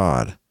Son of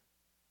God.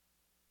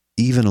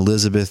 Even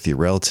Elizabeth, your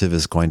relative,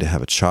 is going to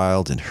have a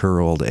child in her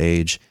old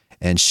age,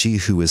 and she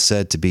who was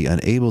said to be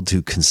unable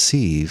to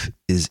conceive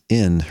is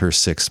in her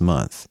 6th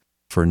month,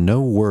 for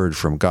no word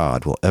from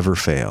God will ever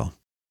fail.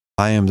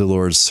 I am the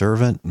Lord's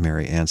servant,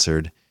 Mary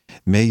answered.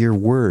 May your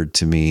word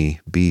to me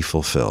be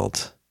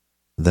fulfilled.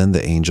 Then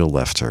the angel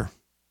left her.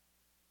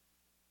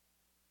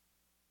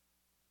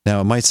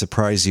 Now, it might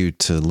surprise you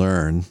to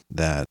learn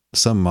that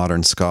some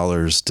modern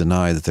scholars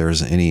deny that there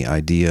is any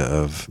idea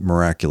of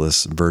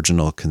miraculous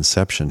virginal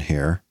conception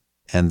here.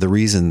 And the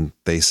reason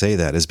they say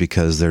that is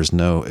because there's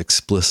no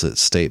explicit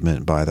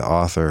statement by the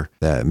author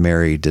that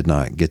Mary did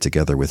not get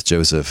together with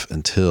Joseph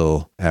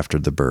until after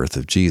the birth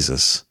of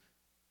Jesus.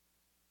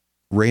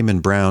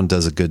 Raymond Brown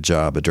does a good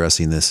job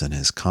addressing this in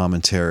his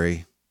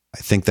commentary. I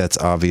think that's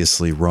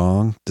obviously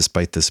wrong,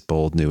 despite this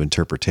bold new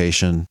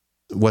interpretation.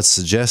 What's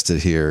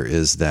suggested here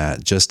is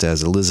that just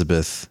as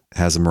Elizabeth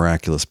has a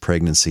miraculous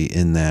pregnancy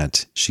in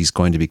that she's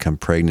going to become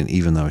pregnant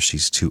even though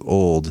she's too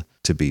old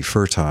to be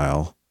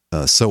fertile,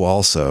 so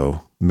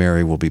also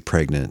Mary will be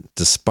pregnant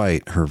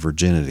despite her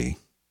virginity.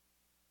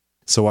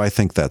 So I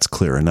think that's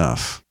clear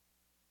enough.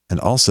 And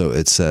also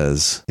it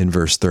says in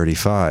verse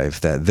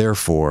 35 that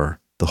therefore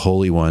the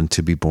Holy One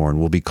to be born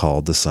will be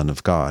called the Son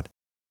of God.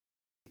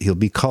 He'll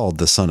be called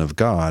the Son of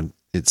God,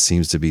 it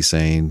seems to be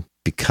saying,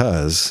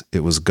 because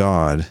it was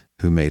God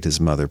who made his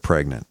mother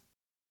pregnant.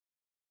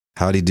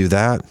 How'd he do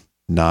that?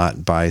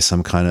 Not by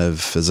some kind of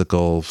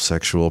physical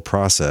sexual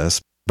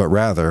process, but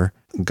rather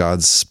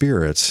God's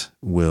Spirit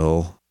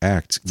will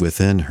act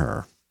within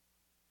her.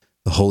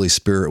 The Holy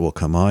Spirit will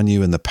come on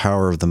you, and the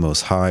power of the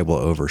Most High will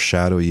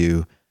overshadow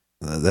you.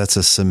 That's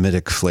a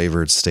Semitic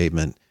flavored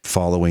statement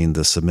following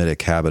the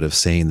Semitic habit of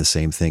saying the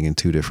same thing in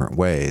two different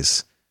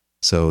ways.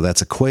 So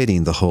that's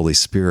equating the Holy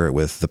Spirit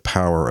with the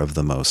power of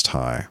the Most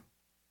High.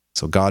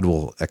 So God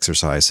will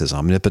exercise his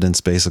omnipotence,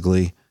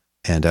 basically,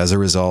 and as a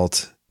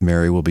result,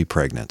 Mary will be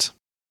pregnant.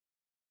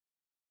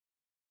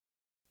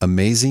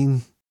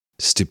 Amazing,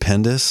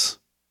 stupendous.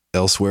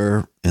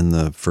 Elsewhere in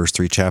the first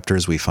 3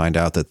 chapters, we find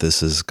out that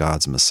this is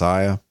God's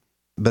Messiah.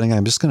 But again,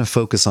 I'm just going to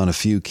focus on a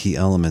few key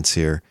elements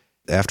here.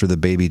 After the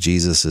baby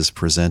Jesus is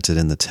presented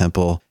in the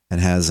temple and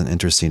has an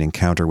interesting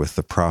encounter with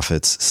the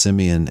prophets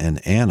Simeon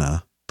and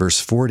Anna, verse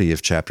 40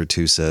 of chapter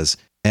 2 says,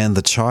 "And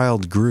the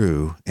child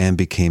grew and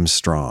became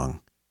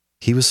strong.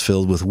 He was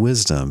filled with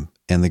wisdom,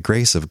 and the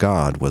grace of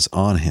God was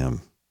on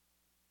him."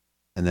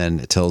 And then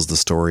it tells the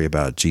story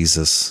about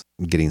Jesus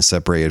getting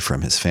separated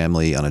from his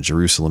family on a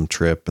Jerusalem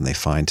trip, and they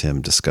find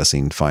him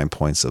discussing fine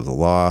points of the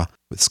law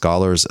with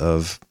scholars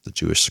of the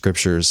Jewish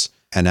scriptures.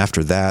 And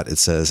after that, it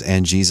says,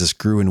 "And Jesus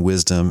grew in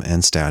wisdom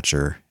and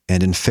stature,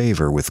 and in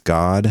favor with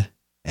God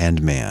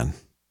and man."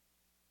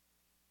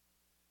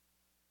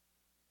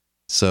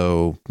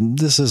 So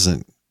this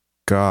isn't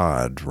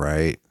God,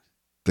 right?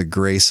 The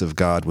grace of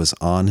God was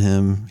on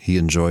him. He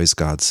enjoys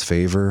God's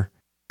favor.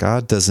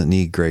 God doesn't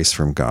need grace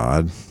from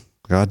God.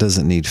 God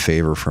doesn't need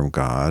favor from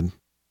God.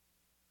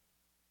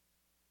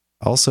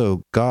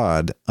 Also,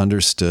 God,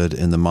 understood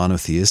in the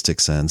monotheistic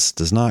sense,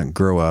 does not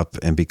grow up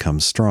and become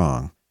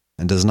strong,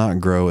 and does not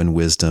grow in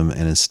wisdom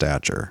and in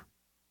stature.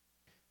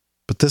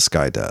 But this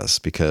guy does,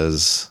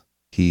 because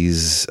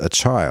he's a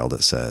child,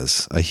 it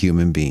says, a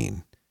human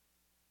being.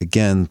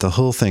 Again, the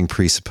whole thing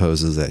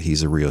presupposes that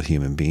he's a real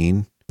human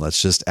being.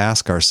 Let's just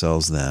ask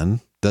ourselves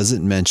then, does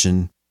it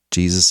mention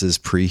Jesus'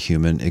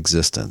 pre-human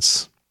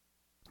existence?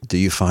 Do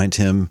you find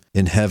him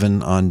in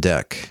heaven on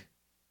deck?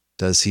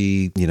 Does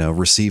he,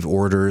 receive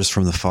orders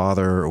from the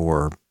Father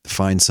or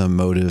find some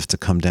motive to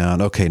come down?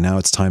 Okay, now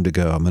it's time to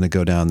go. I'm going to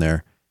go down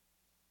there.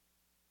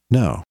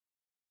 No.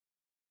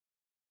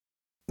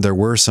 There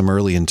were some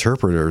early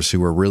interpreters who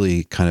were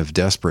really kind of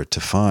desperate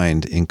to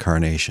find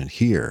incarnation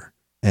here.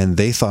 And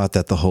they thought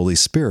that the Holy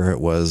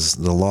Spirit was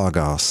the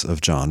Logos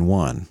of John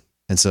 1.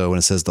 And so when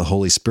it says the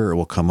Holy Spirit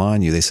will come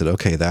on you, they said,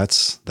 okay,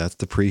 that's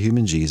the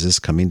pre-human Jesus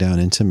coming down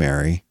into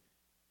Mary.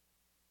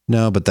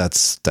 No, but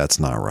that's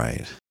not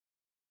right.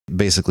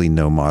 Basically,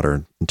 no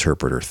modern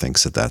interpreter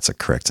thinks that that's a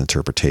correct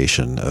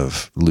interpretation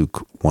of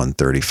Luke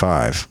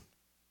 1:35.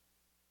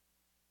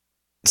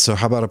 So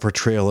how about a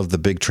portrayal of the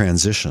big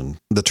transition,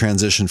 the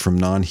transition from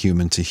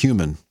non-human to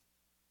human?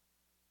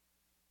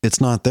 It's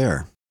not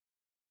there.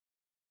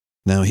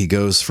 Now, he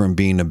goes from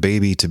being a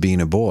baby to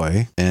being a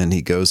boy, and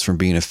he goes from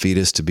being a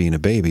fetus to being a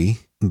baby.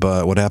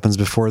 But what happens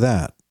before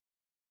that?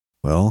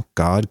 Well,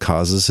 God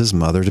causes his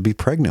mother to be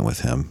pregnant with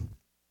him.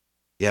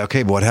 Yeah,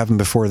 okay, but what happened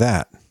before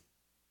that?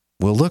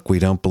 Well, look, we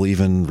don't believe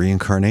in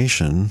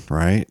reincarnation,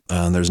 right?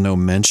 There's no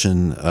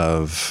mention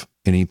of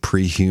any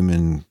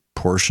pre-human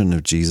portion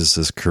of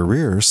Jesus's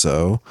career,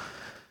 so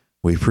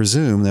we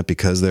presume that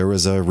because there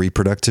was a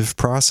reproductive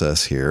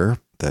process here,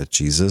 that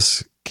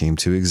Jesus came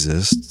to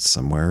exist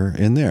somewhere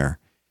in there,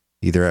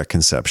 either at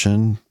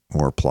conception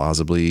or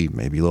plausibly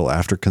maybe a little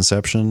after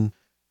conception.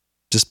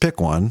 Just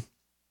pick one.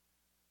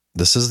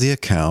 This is the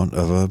account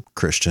of a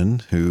Christian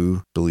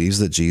who believes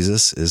that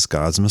Jesus is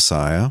God's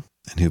Messiah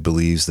and who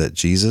believes that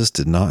Jesus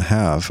did not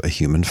have a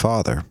human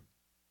father.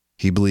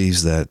 He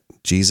believes that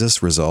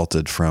Jesus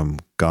resulted from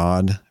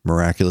God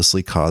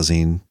miraculously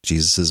causing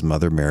Jesus'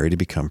 mother Mary to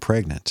become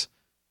pregnant.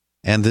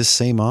 And this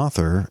same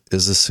author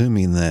is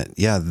assuming that,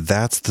 yeah,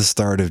 that's the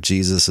start of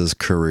Jesus's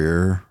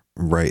career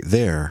right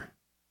there.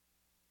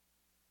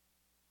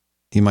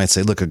 You might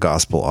say, look, a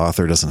gospel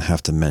author doesn't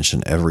have to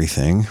mention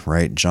everything,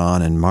 right?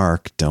 John and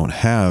Mark don't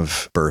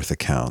have birth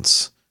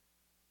accounts.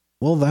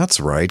 Well, that's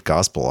right.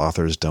 Gospel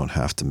authors don't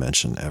have to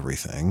mention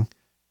everything.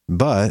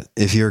 But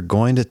if you're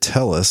going to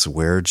tell us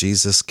where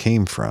Jesus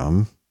came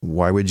from,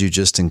 why would you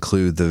just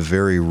include the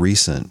very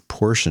recent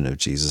portion of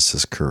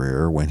Jesus's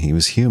career when he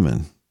was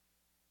human?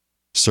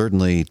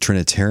 Certainly,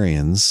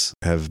 Trinitarians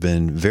have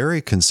been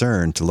very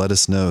concerned to let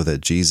us know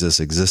that Jesus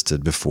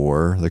existed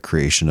before the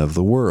creation of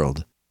the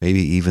world,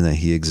 maybe even that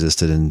he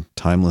existed in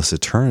timeless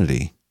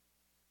eternity.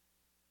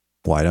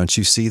 Why don't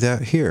you see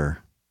that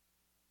here?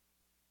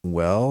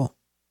 Well,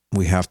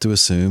 we have to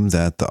assume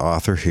that the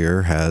author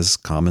here has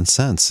common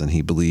sense, and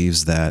he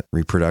believes that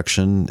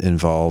reproduction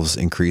involves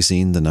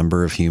increasing the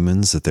number of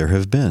humans that there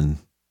have been.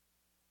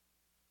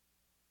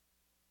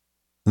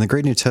 And the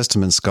great New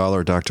Testament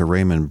scholar Dr.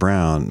 Raymond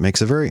Brown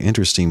makes a very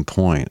interesting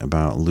point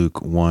about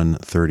Luke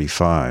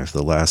 1:35,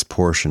 the last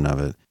portion of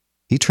it.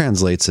 He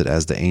translates it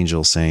as the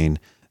angel saying,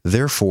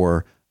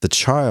 "Therefore, the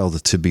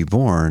child to be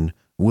born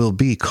will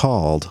be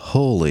called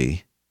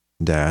Holy,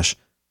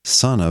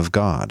 Son of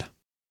God."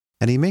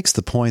 And he makes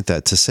the point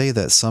that to say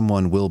that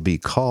someone will be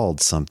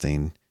called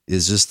something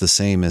is just the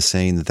same as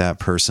saying that that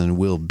person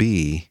will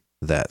be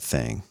that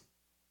thing.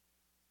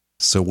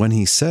 So when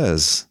he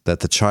says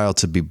that the child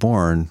to be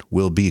born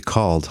will be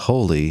called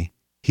holy,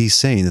 he's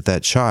saying that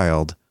that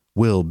child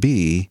will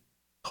be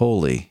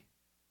holy.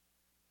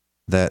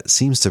 That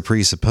seems to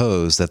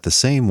presuppose that the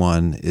same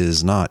one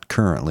is not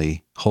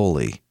currently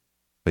holy,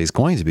 but he's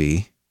going to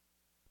be.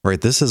 Right?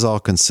 This is all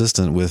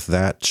consistent with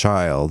that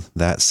child,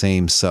 that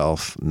same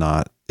self,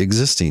 not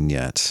existing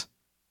yet,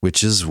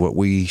 which is what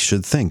we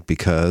should think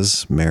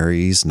because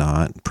Mary's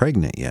not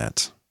pregnant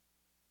yet.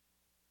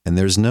 And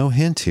there's no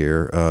hint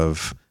here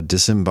of a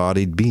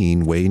disembodied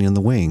being waiting in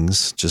the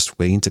wings, just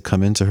waiting to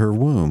come into her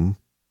womb,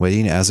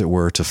 waiting, as it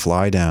were, to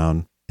fly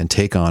down and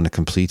take on a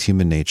complete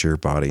human nature,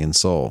 body, and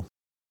soul.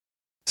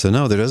 So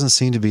no, there doesn't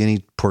seem to be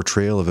any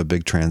portrayal of a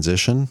big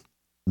transition.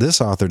 This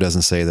author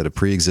doesn't say that a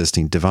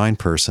pre-existing divine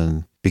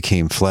person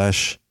became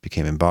flesh,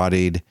 became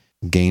embodied,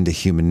 gained a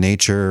human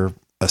nature,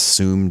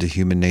 assumed a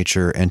human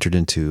nature, entered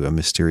into a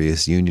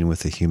mysterious union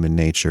with a human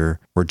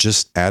nature, or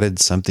just added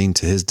something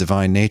to his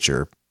divine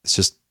nature. It's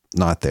just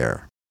not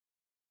there.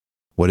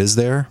 What is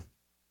there?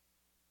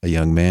 A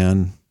young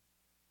man,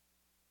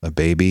 a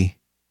baby,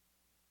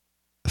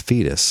 a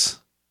fetus,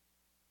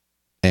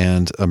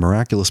 and a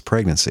miraculous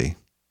pregnancy.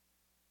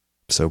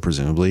 So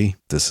presumably,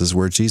 this is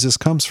where Jesus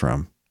comes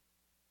from.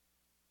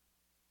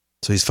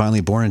 So he's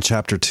finally born in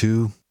chapter 2.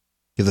 You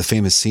have the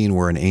famous scene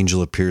where an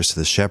angel appears to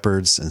the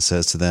shepherds and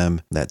says to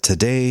them that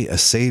today a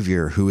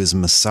Savior who is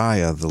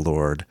Messiah the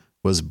Lord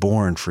was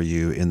born for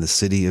you in the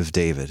city of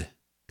David.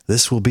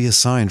 This will be a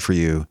sign for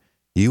you.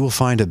 You will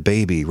find a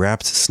baby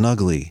wrapped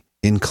snugly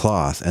in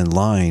cloth and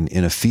lying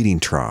in a feeding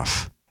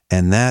trough.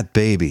 And that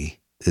baby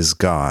is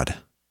God,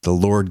 the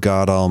Lord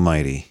God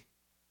Almighty.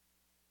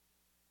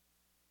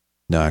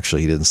 No,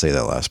 actually, he didn't say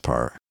that last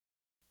part.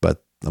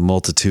 But a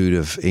multitude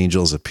of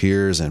angels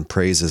appears and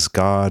praises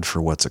God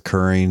for what's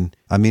occurring.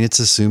 I mean, it's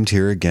assumed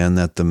here again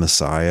that the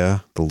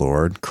Messiah, the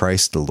Lord,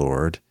 Christ the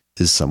Lord,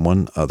 is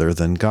someone other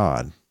than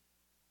God.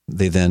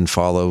 They then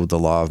follow the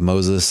law of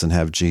Moses and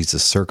have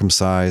Jesus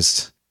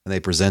circumcised, and they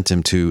present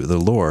him to the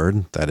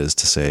Lord, that is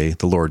to say,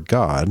 the Lord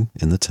God,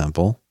 in the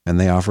temple, and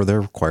they offer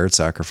their required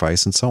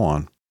sacrifice and so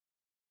on.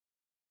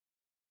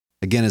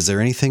 Again, is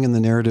there anything in the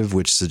narrative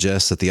which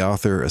suggests that the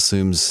author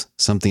assumes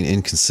something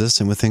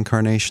inconsistent with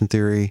incarnation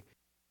theory?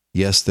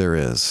 Yes, there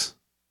is.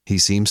 He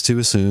seems to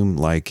assume,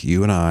 like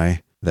you and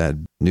I, that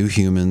new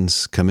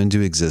humans come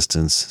into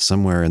existence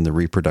somewhere in the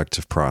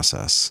reproductive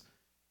process.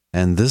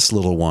 And this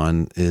little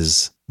one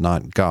is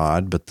not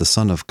God, but the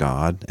Son of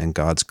God and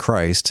God's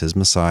Christ, his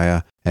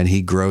Messiah, and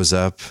he grows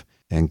up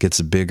and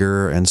gets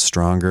bigger and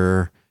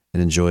stronger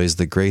and enjoys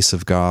the grace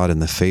of God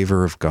and the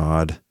favor of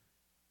God.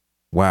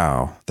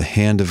 Wow, the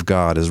hand of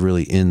God is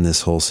really in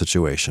this whole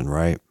situation,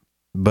 right?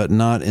 But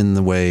not in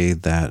the way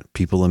that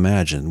people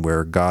imagine,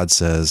 where God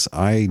says,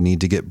 I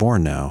need to get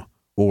born now,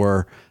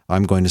 or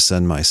I'm going to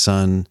send my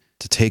son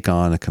to take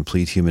on a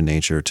complete human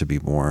nature to be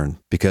born,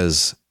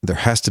 because there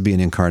has to be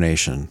an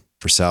incarnation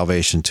for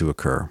salvation to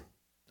occur.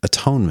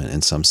 Atonement,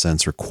 in some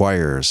sense,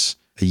 requires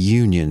a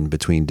union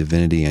between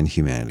divinity and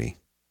humanity.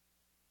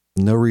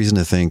 No reason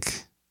to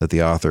think that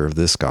the author of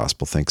this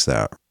gospel thinks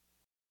that.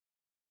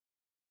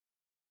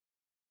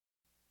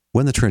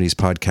 When the Trinities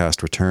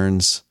podcast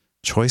returns,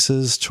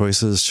 choices,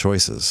 choices,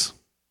 choices.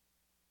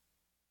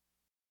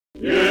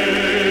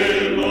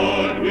 Yea,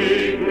 Lord,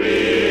 we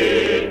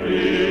greet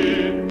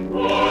thee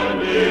for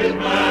this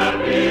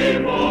happy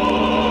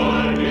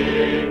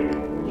morning.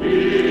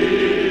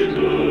 Jesus,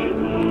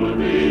 to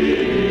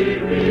thee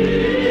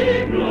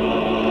we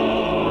glory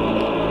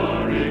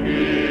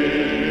give.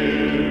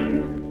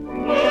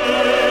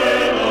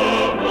 Word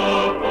of the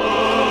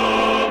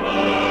Father,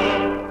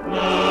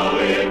 now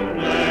in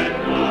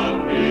flesh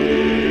appeared.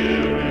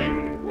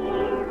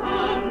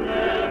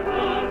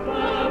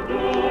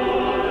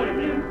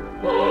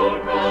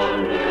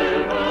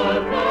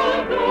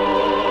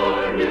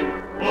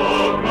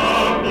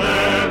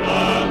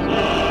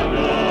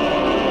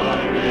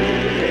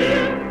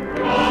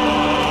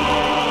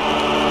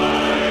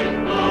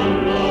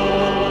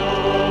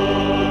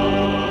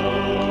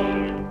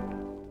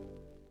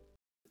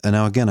 And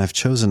now again, I've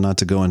chosen not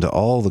to go into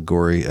all the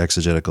gory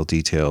exegetical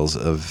details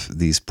of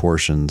these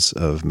portions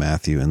of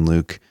Matthew and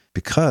Luke,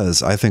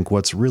 because I think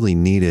what's really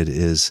needed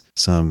is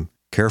some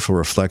careful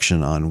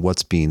reflection on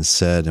what's being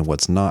said and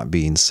what's not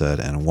being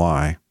said and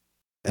why.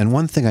 And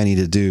one thing I need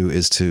to do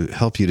is to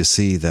help you to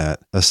see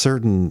that a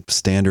certain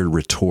standard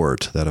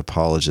retort that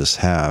apologists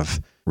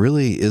have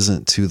really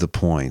isn't to the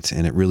point,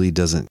 and it really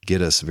doesn't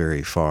get us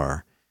very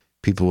far.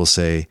 People will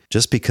say,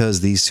 just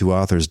because these two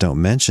authors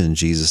don't mention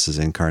Jesus'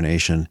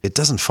 incarnation, it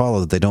doesn't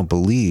follow that they don't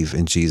believe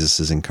in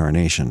Jesus'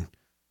 incarnation.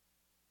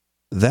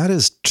 That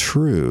is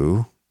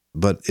true,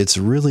 but it's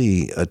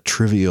really a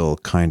trivial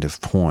kind of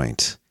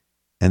point.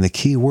 And the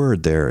key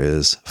word there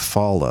is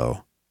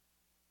follow.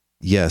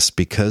 Yes,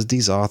 because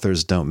these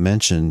authors don't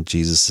mention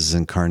Jesus'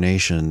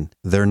 incarnation,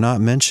 they're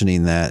not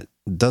mentioning that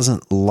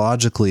doesn't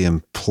logically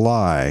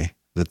imply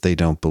that they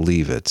don't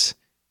believe it.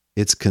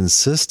 It's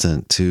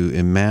consistent to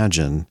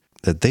imagine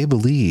that they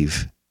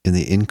believe in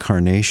the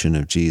incarnation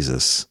of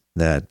Jesus,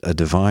 that a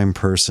divine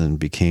person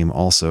became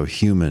also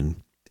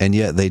human, and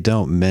yet they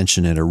don't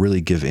mention it or really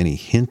give any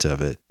hint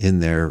of it in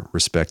their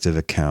respective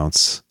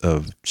accounts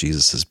of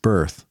Jesus'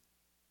 birth.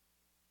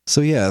 So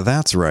yeah,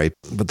 that's right,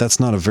 but that's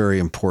not a very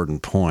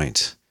important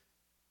point.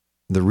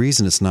 The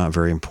reason it's not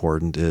very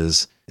important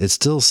is it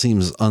still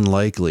seems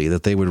unlikely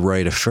that they would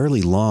write a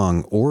fairly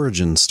long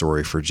origin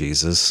story for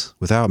Jesus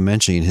without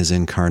mentioning his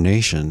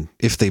incarnation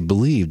if they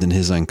believed in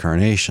his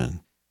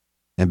incarnation.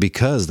 And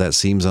because that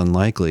seems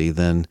unlikely,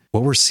 then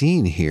what we're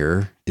seeing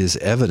here is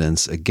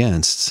evidence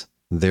against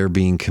their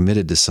being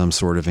committed to some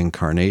sort of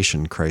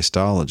incarnation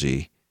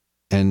Christology.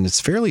 And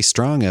it's fairly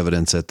strong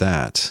evidence at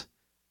that.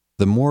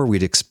 The more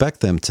we'd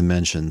expect them to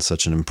mention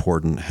such an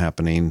important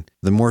happening,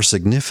 the more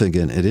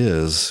significant it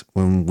is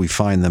when we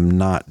find them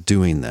not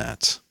doing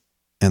that.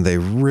 And they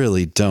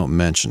really don't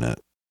mention it.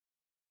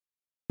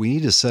 We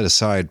need to set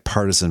aside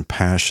partisan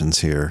passions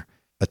here,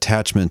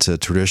 attachment to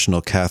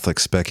traditional Catholic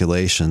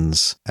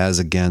speculations as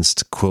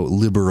against, quote,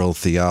 liberal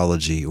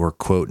theology or,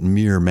 quote,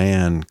 mere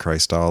man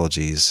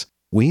Christologies.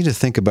 We need to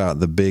think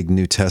about the big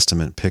New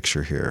Testament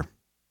picture here.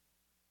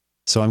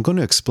 So I'm going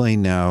to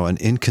explain now an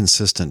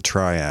inconsistent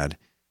triad.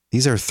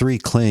 These are three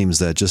claims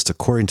that just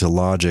according to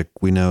logic,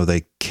 we know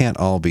they can't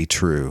all be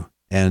true.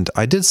 And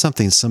I did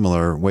something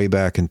similar way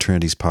back in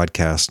Trinity's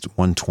podcast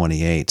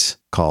 128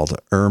 called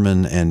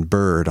Ehrman and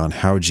Bird on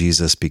How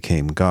Jesus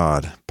Became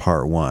God,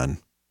 Part 1.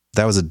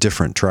 That was a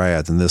different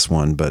triad than this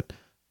one, but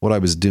what I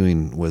was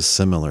doing was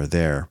similar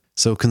there.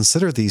 So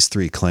consider these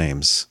three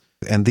claims,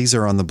 and these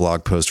are on the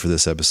blog post for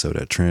this episode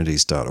at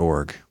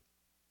trinities.org.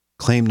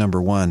 Claim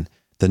number 1.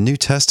 The New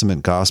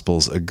Testament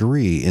Gospels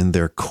agree in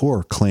their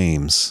core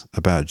claims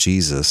about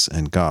Jesus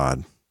and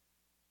God.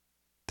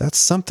 That's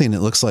something it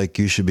looks like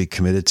you should be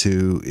committed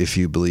to if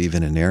you believe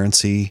in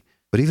inerrancy.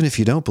 But even if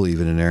you don't believe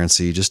in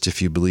inerrancy, just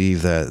if you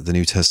believe that the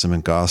New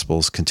Testament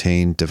Gospels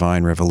contain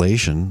divine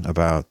revelation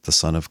about the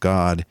Son of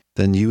God,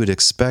 then you would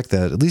expect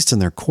that, at least in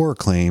their core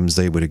claims,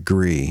 they would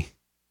agree.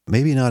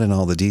 Maybe not in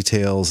all the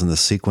details and the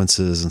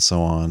sequences and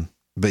so on.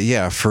 But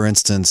yeah, for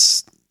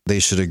instance, they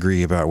should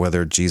agree about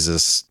whether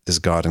Jesus is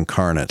God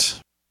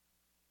incarnate.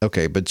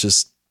 Okay, but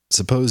just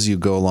suppose you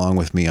go along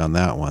with me on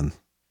that one.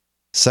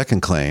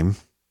 Second claim,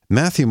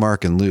 Matthew,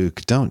 Mark, and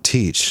Luke don't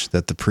teach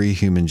that the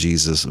pre-human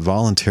Jesus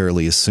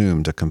voluntarily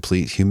assumed a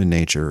complete human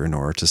nature in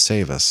order to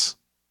save us.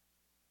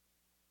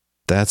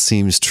 That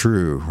seems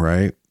true,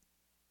 right?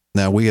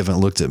 Now, we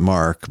haven't looked at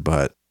Mark,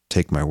 but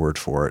take my word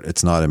for it,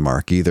 it's not in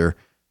Mark either.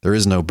 There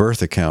is no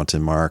birth account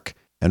in Mark.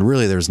 And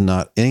really, there's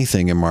not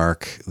anything in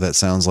Mark that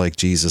sounds like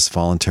Jesus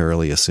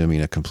voluntarily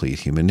assuming a complete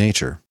human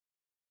nature.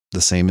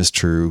 The same is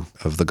true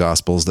of the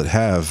Gospels that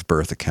have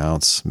birth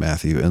accounts,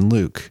 Matthew and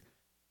Luke.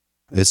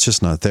 It's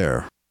just not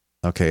there.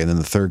 Okay, and then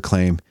the third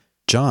claim,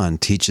 John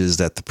teaches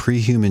that the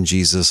pre-human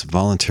Jesus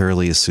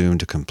voluntarily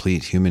assumed a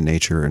complete human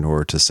nature in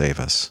order to save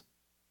us.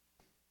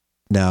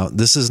 Now,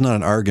 this is not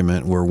an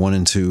argument where 1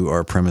 and 2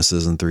 are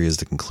premises and 3 is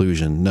the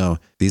conclusion. No,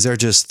 these are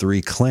just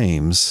three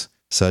claims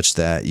such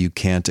that you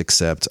can't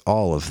accept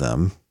all of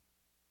them.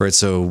 Right,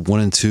 so 1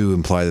 and 2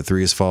 imply that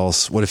 3 is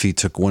false. What if he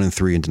took 1 and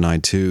 3 and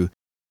denied 2?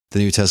 The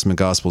New Testament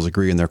Gospels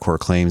agree in their core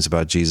claims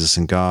about Jesus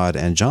and God,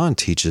 and John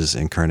teaches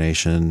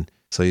incarnation.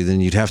 So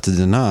then you'd have to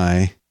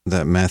deny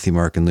that Matthew,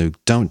 Mark, and Luke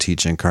don't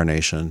teach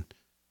incarnation.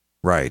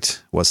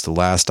 Right. What's the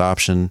last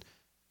option?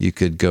 You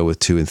could go with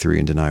 2 and 3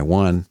 and deny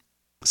 1.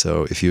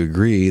 So if you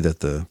agree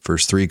that the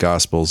first 3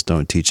 Gospels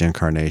don't teach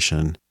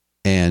incarnation,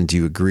 and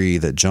you agree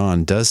that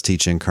John does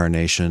teach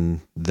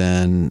incarnation,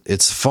 then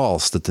it's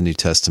false that the New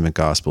Testament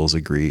Gospels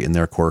agree in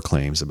their core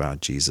claims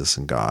about Jesus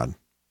and God.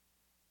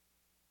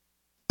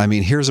 I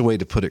mean, here's a way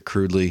to put it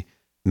crudely.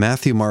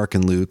 Matthew, Mark,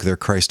 and Luke, their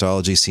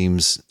Christology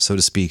seems, so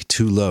to speak,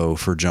 too low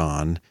for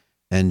John,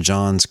 and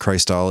John's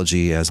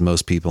Christology, as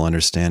most people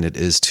understand it,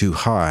 is too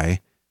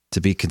high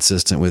to be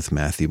consistent with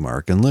Matthew,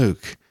 Mark, and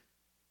Luke.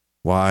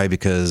 Why?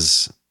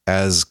 Because,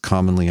 as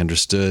commonly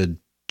understood,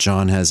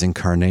 John has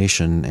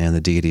incarnation and the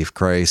deity of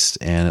Christ,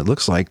 and it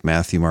looks like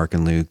Matthew, Mark,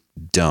 and Luke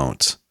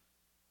don't.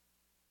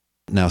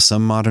 Now,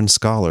 some modern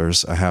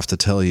scholars, I have to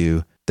tell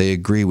you, they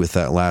agree with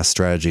that last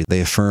strategy.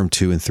 They affirm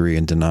 2 and 3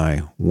 and deny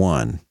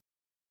 1.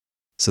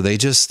 So they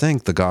just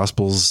think the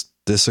Gospels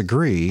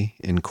disagree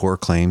in core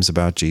claims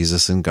about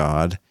Jesus and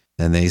God.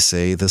 And they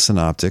say the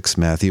synoptics,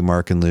 Matthew,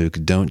 Mark, and Luke,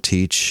 don't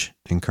teach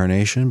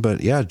incarnation,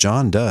 but yeah,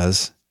 John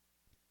does.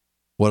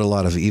 What a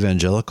lot of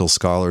evangelical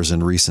scholars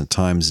in recent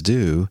times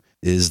do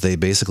is they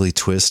basically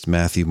twist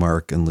Matthew,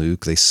 Mark, and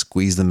Luke. They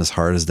squeeze them as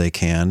hard as they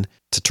can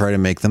to try to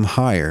make them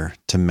higher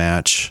to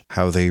match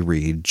how they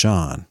read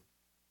John.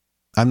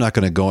 I'm not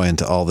going to go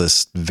into all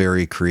this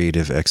very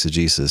creative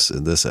exegesis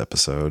in this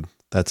episode.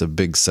 That's a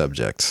big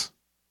subject.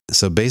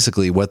 So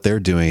basically what they're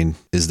doing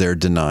is they're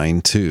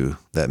denying too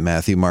that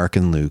Matthew, Mark,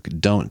 and Luke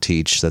don't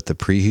teach that the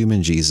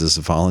pre-human Jesus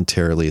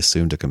voluntarily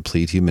assumed a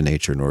complete human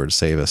nature in order to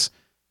save us.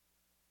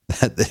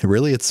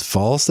 Really, it's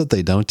false that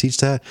they don't teach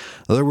that?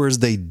 In other words,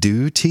 they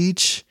do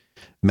teach,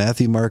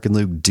 Matthew, Mark, and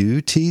Luke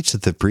do teach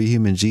that the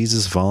pre-human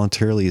Jesus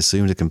voluntarily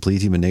assumed a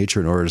complete human nature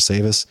in order to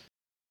save us.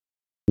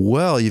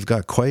 Well, you've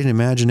got quite an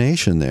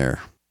imagination there.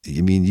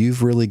 I mean,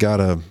 you've really got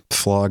to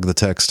flog the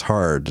text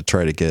hard to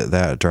try to get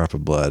that drop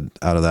of blood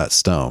out of that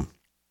stone.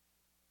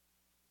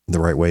 The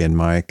right way, in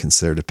my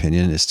considered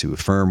opinion, is to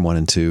affirm 1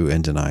 and 2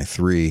 and deny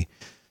 3.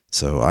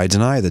 So I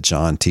deny that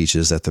John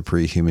teaches that the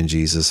pre-human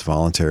Jesus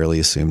voluntarily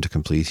assumed a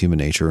complete human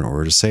nature in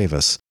order to save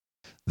us.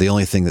 The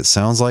only thing that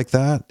sounds like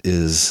that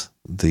is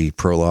the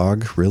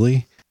prologue,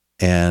 really.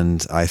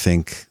 And I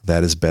think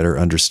that is better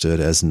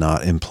understood as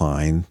not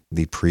implying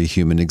the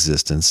pre-human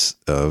existence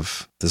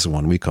of this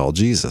one we call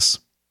Jesus.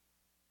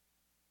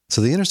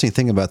 So the interesting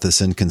thing about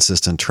this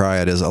inconsistent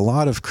triad is a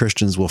lot of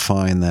Christians will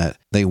find that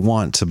they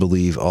want to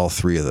believe all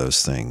 3 of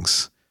those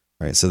things,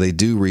 right? So they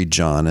do read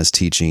John as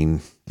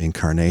teaching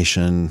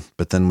incarnation,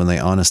 but then when they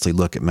honestly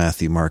look at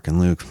Matthew, Mark, and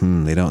Luke,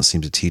 they don't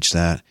seem to teach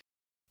that.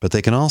 But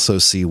they can also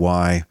see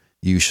why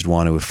you should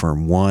want to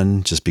affirm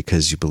 1 just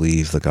because you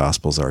believe the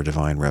Gospels are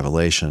divine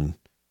revelation.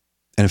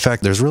 And in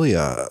fact, there's really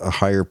a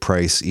higher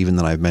price even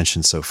than I've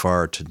mentioned so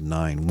far to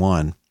denying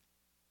 1.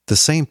 The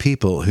same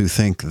people who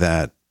think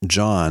that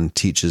John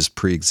teaches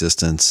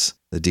pre-existence,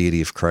 the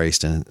deity of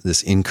Christ, and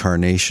this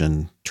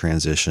incarnation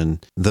transition,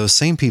 those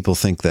same people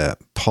think that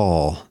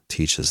Paul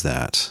teaches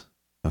that,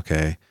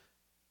 okay?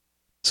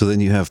 So then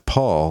you have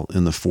Paul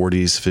in the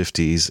 40s,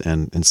 50s,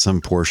 and in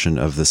some portion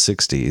of the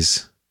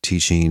 60s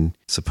teaching,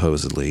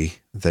 supposedly,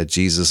 that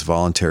Jesus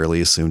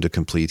voluntarily assumed a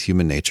complete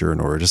human nature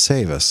in order to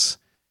save us.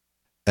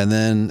 And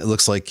then it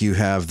looks like you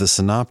have the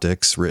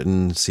synoptics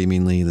written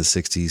seemingly in the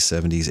 60s,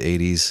 70s,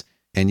 80s,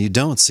 and you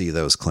don't see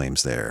those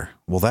claims there.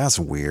 Well, that's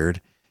weird.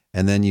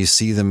 And then you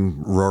see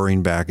them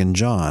roaring back in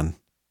John.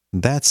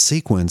 That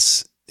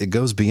sequence, it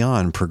goes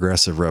beyond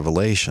progressive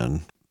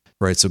revelation,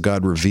 right? So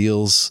God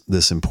reveals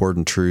this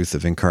important truth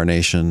of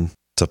incarnation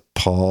to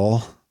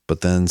Paul,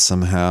 but then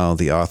somehow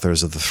the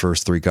authors of the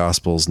first 3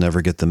 Gospels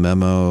never get the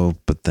memo,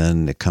 but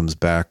then it comes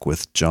back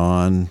with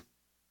John.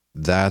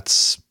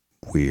 That's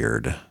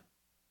weird.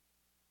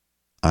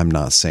 I'm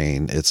not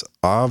saying it's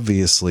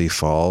obviously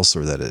false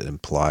or that it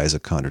implies a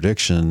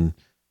contradiction,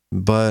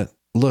 but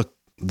look,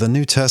 the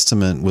New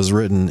Testament was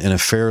written in a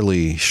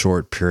fairly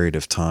short period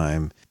of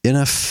time, in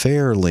a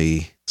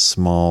fairly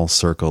small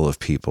circle of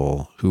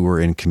people who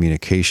were in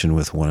communication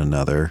with one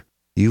another.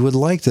 You would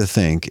like to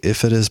think,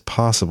 if it is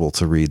possible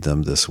to read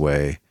them this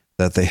way,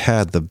 that they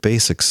had the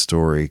basic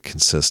story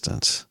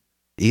consistent.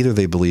 Either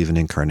they believe in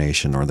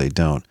incarnation or they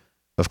don't.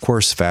 Of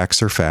course,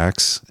 facts are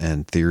facts,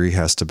 and theory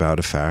has to bow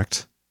to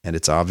fact. And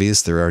it's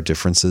obvious there are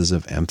differences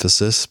of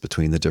emphasis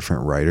between the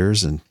different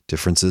writers and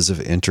differences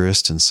of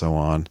interest and so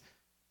on.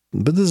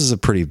 But this is a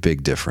pretty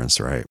big difference,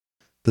 right?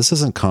 This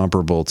isn't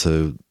comparable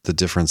to the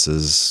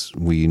differences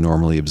we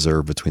normally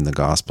observe between the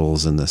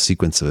Gospels and the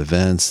sequence of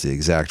events, the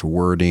exact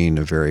wording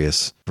of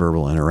various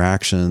verbal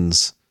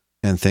interactions,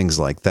 and things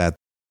like that.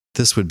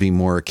 This would be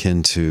more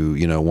akin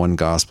to, one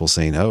Gospel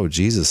saying, oh,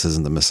 Jesus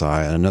isn't the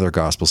Messiah, and another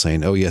Gospel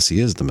saying, oh, yes, he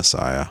is the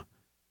Messiah.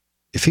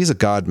 If he's a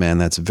God-man,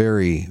 that's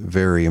very,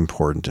 very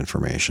important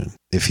information.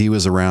 If he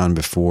was around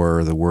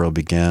before the world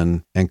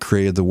began and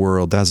created the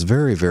world, that's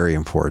very, very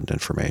important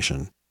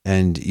information.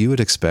 And you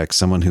would expect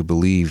someone who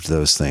believed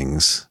those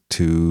things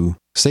to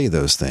say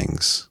those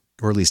things,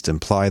 or at least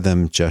imply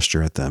them,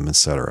 gesture at them,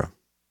 etc.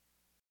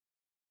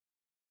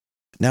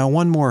 Now,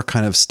 one more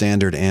kind of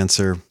standard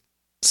answer.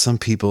 Some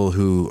people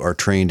who are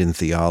trained in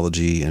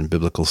theology and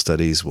biblical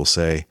studies will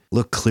say,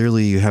 look,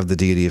 clearly you have the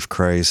deity of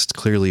Christ,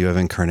 clearly you have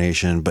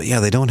incarnation, but yeah,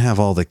 they don't have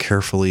all the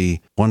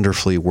carefully,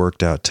 wonderfully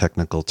worked out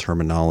technical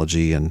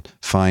terminology and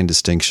fine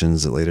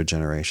distinctions that later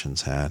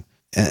generations had.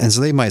 And so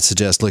they might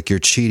suggest, look, you're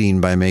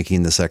cheating by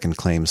making the second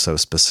claim so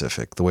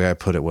specific. The way I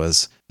put it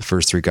was, the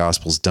first 3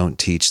 Gospels don't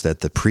teach that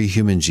the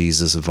pre-human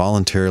Jesus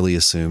voluntarily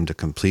assumed a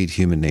complete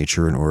human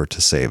nature in order to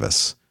save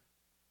us.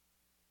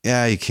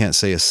 Yeah, you can't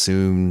say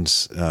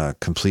assumed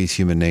complete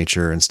human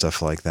nature and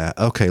stuff like that.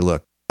 Okay,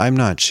 look, I'm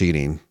not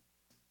cheating.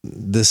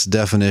 This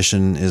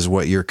definition is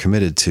what you're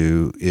committed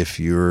to if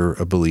you're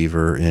a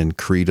believer in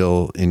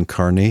creedal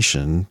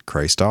incarnation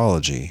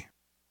Christology.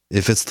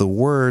 If it's the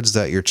words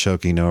that you're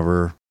choking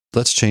over,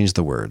 let's change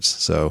the words.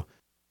 So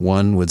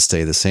One would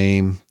stay the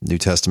same. New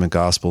Testament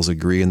Gospels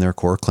agree in their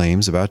core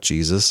claims about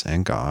Jesus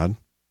and God.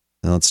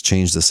 And let's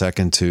change the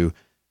second to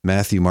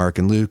Matthew, Mark,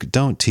 and Luke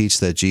don't teach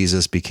that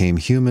Jesus became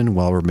human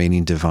while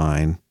remaining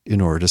divine in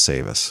order to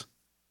save us.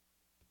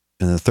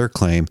 And the third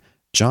claim,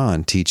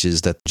 John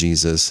teaches that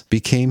Jesus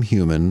became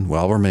human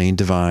while remaining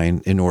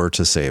divine in order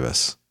to save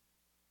us.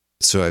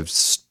 So I've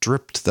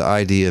stripped the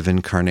idea of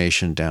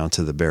incarnation down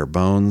to the bare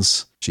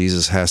bones.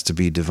 Jesus has to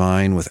be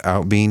divine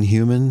without being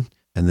human,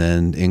 and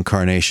then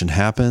incarnation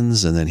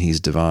happens, and then he's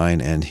divine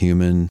and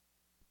human.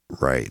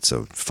 Right,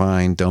 so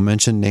fine. Don't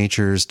mention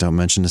natures, don't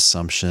mention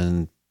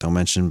assumption, don't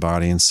mention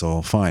body and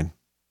soul. Fine.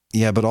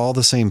 Yeah, but all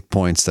the same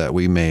points that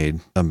we made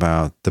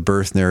about the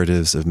birth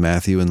narratives of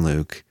Matthew and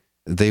Luke,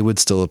 they would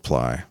still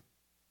apply.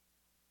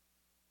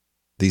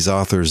 These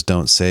authors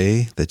don't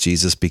say that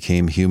Jesus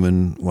became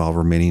human while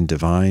remaining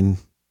divine,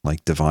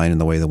 like divine in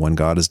the way the one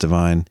God is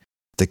divine.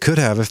 They could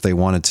have if they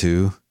wanted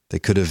to. They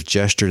could have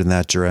gestured in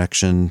that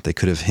direction. They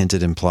could have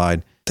hinted,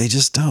 implied. They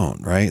just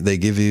don't, right? They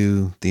give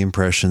you the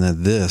impression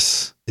that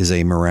this is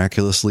a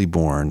miraculously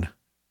born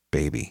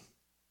baby.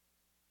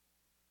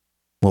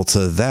 Well,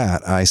 to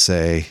that I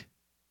say,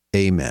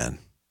 amen.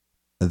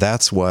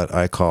 That's what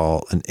I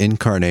call an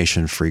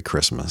incarnation-free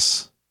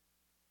Christmas.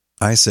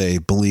 I say,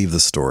 believe the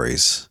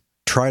stories.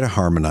 Try to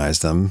harmonize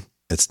them.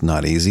 It's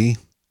not easy.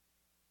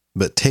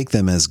 But take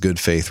them as good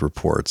faith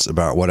reports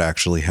about what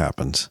actually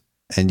happened.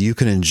 And you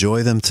can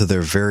enjoy them to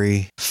their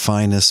very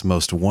finest,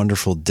 most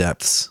wonderful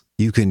depths.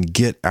 You can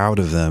get out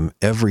of them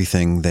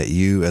everything that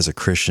you as a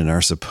Christian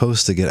are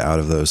supposed to get out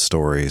of those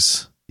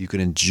stories. You can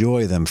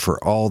enjoy them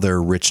for all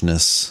their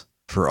richness,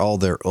 for all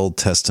their Old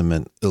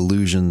Testament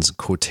allusions,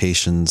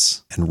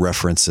 quotations, and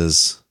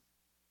references.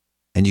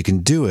 And you can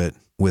do it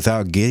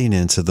without getting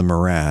into the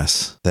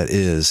morass that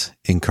is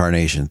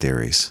incarnation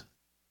theories.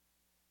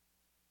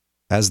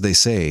 As they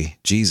say,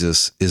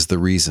 Jesus is the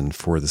reason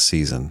for the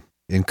season.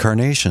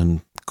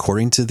 Incarnation,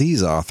 according to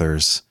these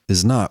authors,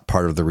 is not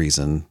part of the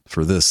reason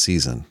for this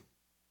season.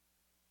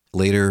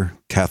 Later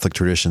Catholic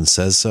tradition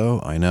says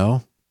so, I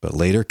know, but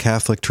later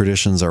Catholic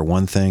traditions are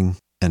one thing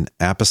and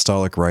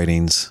apostolic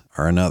writings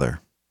are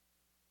another.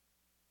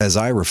 As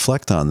I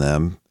reflect on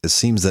them, it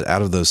seems that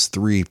out of those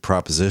three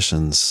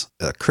propositions,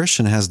 a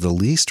Christian has the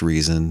least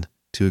reason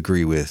to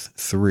agree with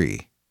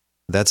three.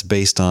 That's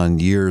based on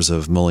years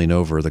of mulling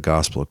over the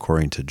gospel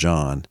according to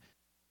John.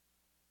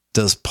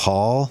 Does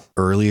Paul,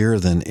 earlier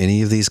than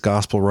any of these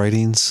gospel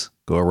writings,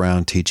 go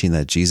around teaching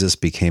that Jesus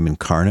became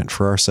incarnate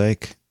for our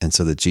sake, and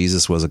so that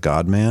Jesus was a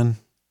God-man?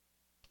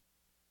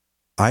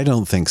 I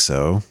don't think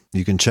so.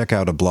 You can check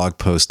out a blog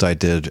post I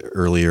did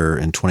earlier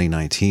in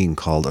 2019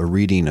 called A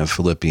Reading of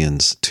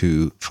Philippians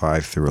 2,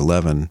 5 through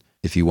 11,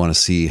 if you want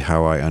to see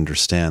how I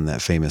understand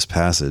that famous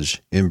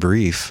passage. In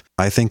brief,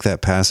 I think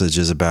that passage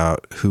is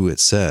about who it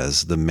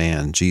says, the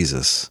man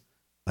Jesus.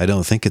 I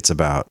don't think it's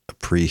about a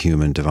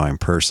pre-human divine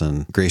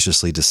person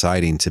graciously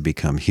deciding to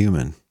become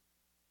human.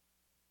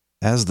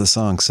 As the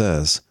song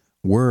says,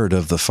 Word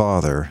of the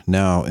Father,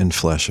 now in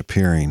flesh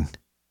appearing.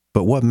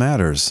 But what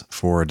matters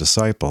for a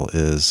disciple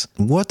is,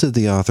 what did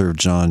the author of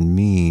John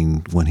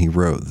mean when he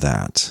wrote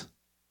that?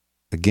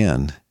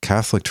 Again,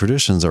 Catholic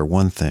traditions are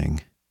one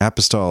thing.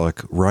 Apostolic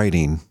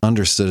writing,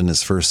 understood in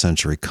its first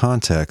century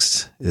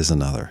context, is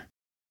another.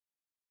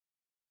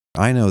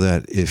 I know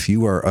that if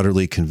you are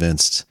utterly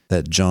convinced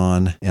that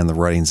John and the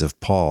writings of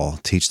Paul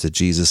teach that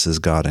Jesus is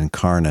God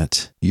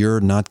incarnate,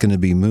 you're not going to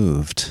be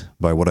moved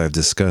by what I've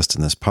discussed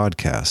in this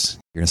podcast.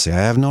 You're going to say, I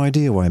have no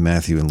idea why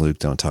Matthew and Luke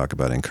don't talk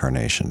about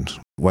incarnation,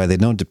 why they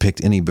don't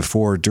depict any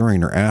before,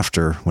 during, or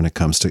after when it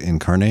comes to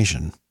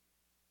incarnation.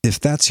 If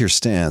that's your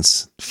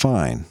stance,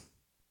 fine.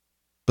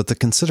 But the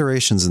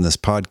considerations in this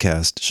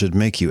podcast should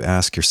make you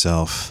ask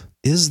yourself,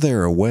 is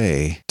there a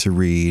way to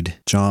read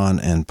John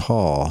and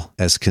Paul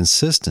as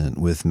consistent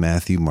with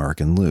Matthew,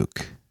 Mark, and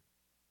Luke?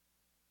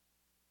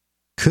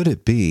 Could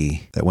it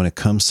be that when it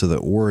comes to the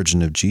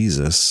origin of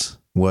Jesus,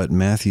 what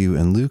Matthew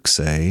and Luke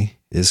say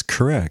is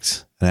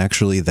correct, and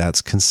actually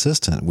that's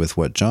consistent with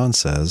what John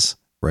says,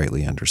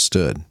 rightly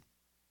understood?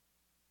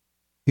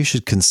 You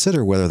should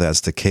consider whether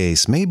that's the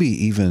case, maybe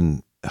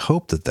even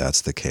hope that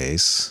that's the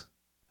case.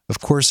 Of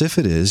course, if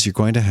it is, you're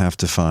going to have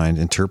to find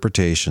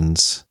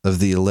interpretations of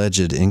the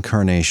alleged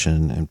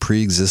incarnation and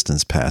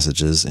pre-existence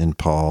passages in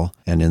Paul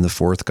and in the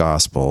fourth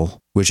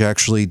gospel, which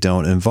actually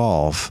don't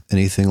involve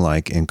anything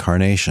like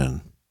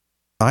incarnation.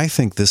 I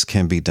think this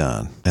can be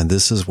done, and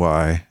this is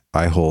why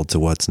I hold to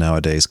what's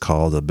nowadays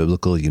called a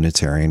biblical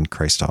Unitarian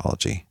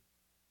Christology.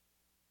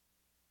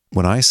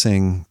 When I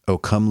sing, "O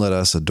come let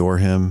us adore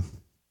him,"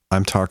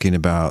 I'm talking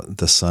about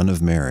the Son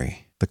of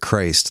Mary, the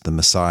Christ, the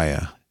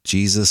Messiah,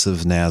 Jesus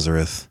of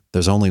Nazareth.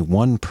 There's only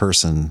one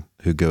person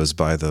who goes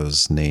by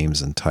those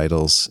names and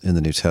titles in the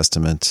New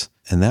Testament,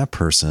 and that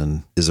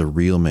person is a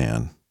real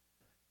man.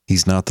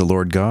 He's not the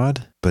Lord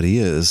God, but he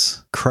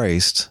is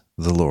Christ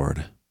the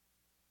Lord.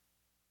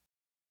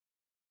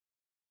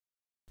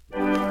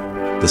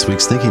 This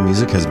week's thinking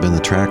music has been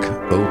the track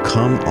 "O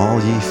Come All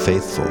Ye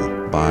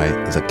Faithful" by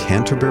the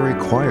Canterbury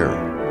Choir,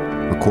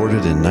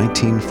 recorded in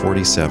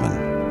 1947.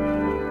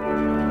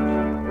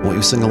 Won't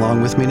you sing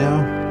along with me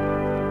now?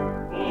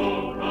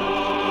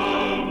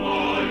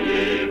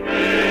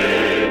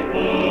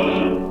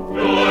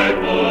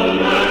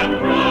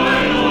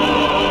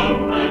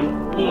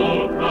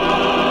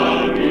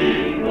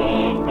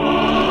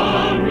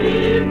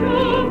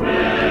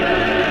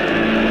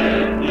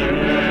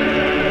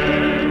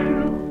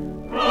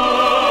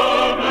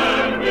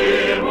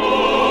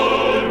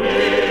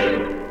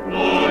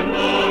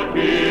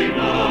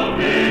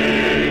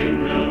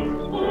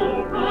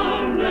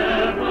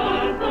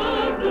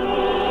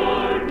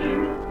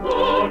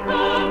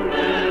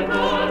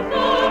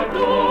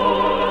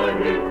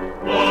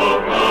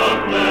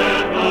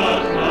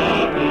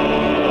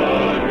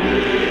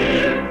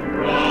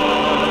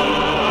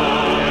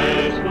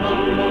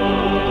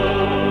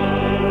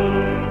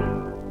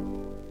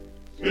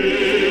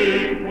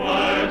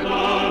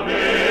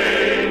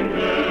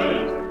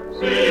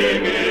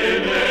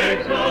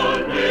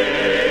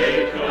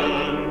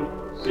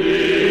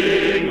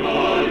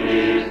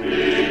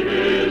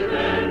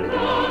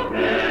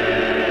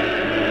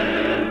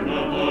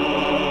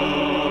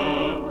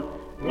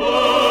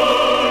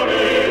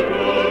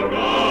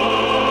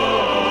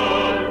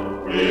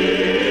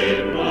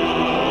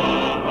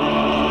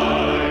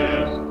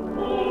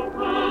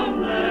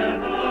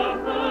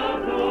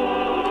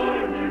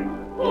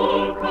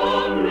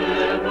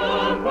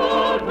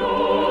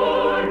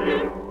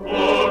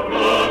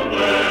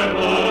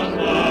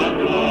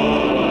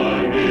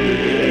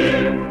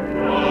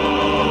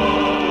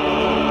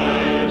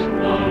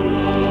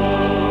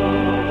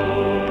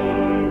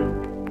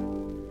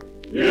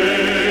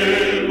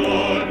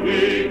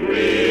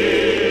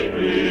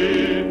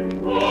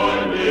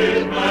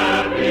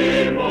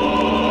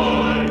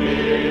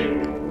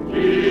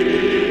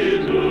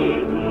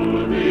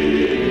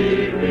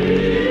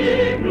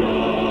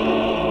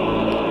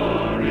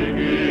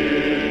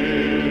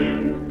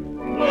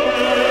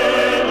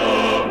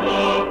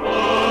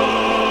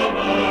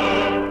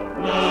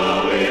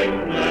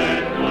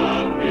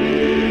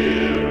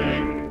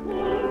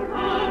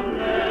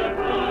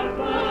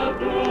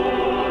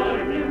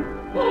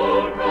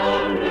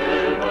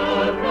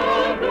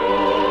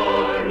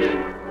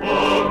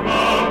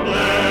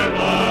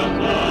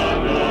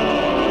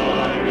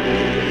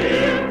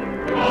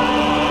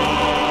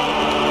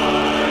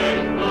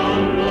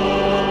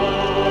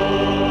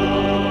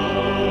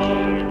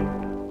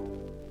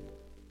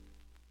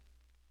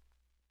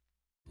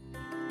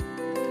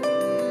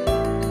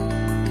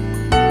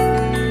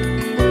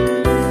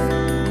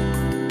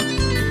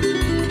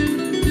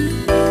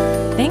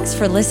 Thanks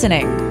for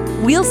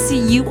listening. We'll see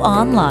you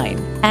online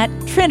at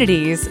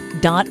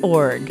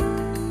trinities.org.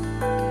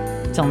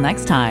 Till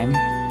next time,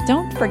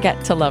 don't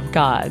forget to love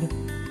God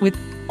with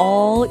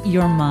all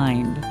your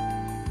mind.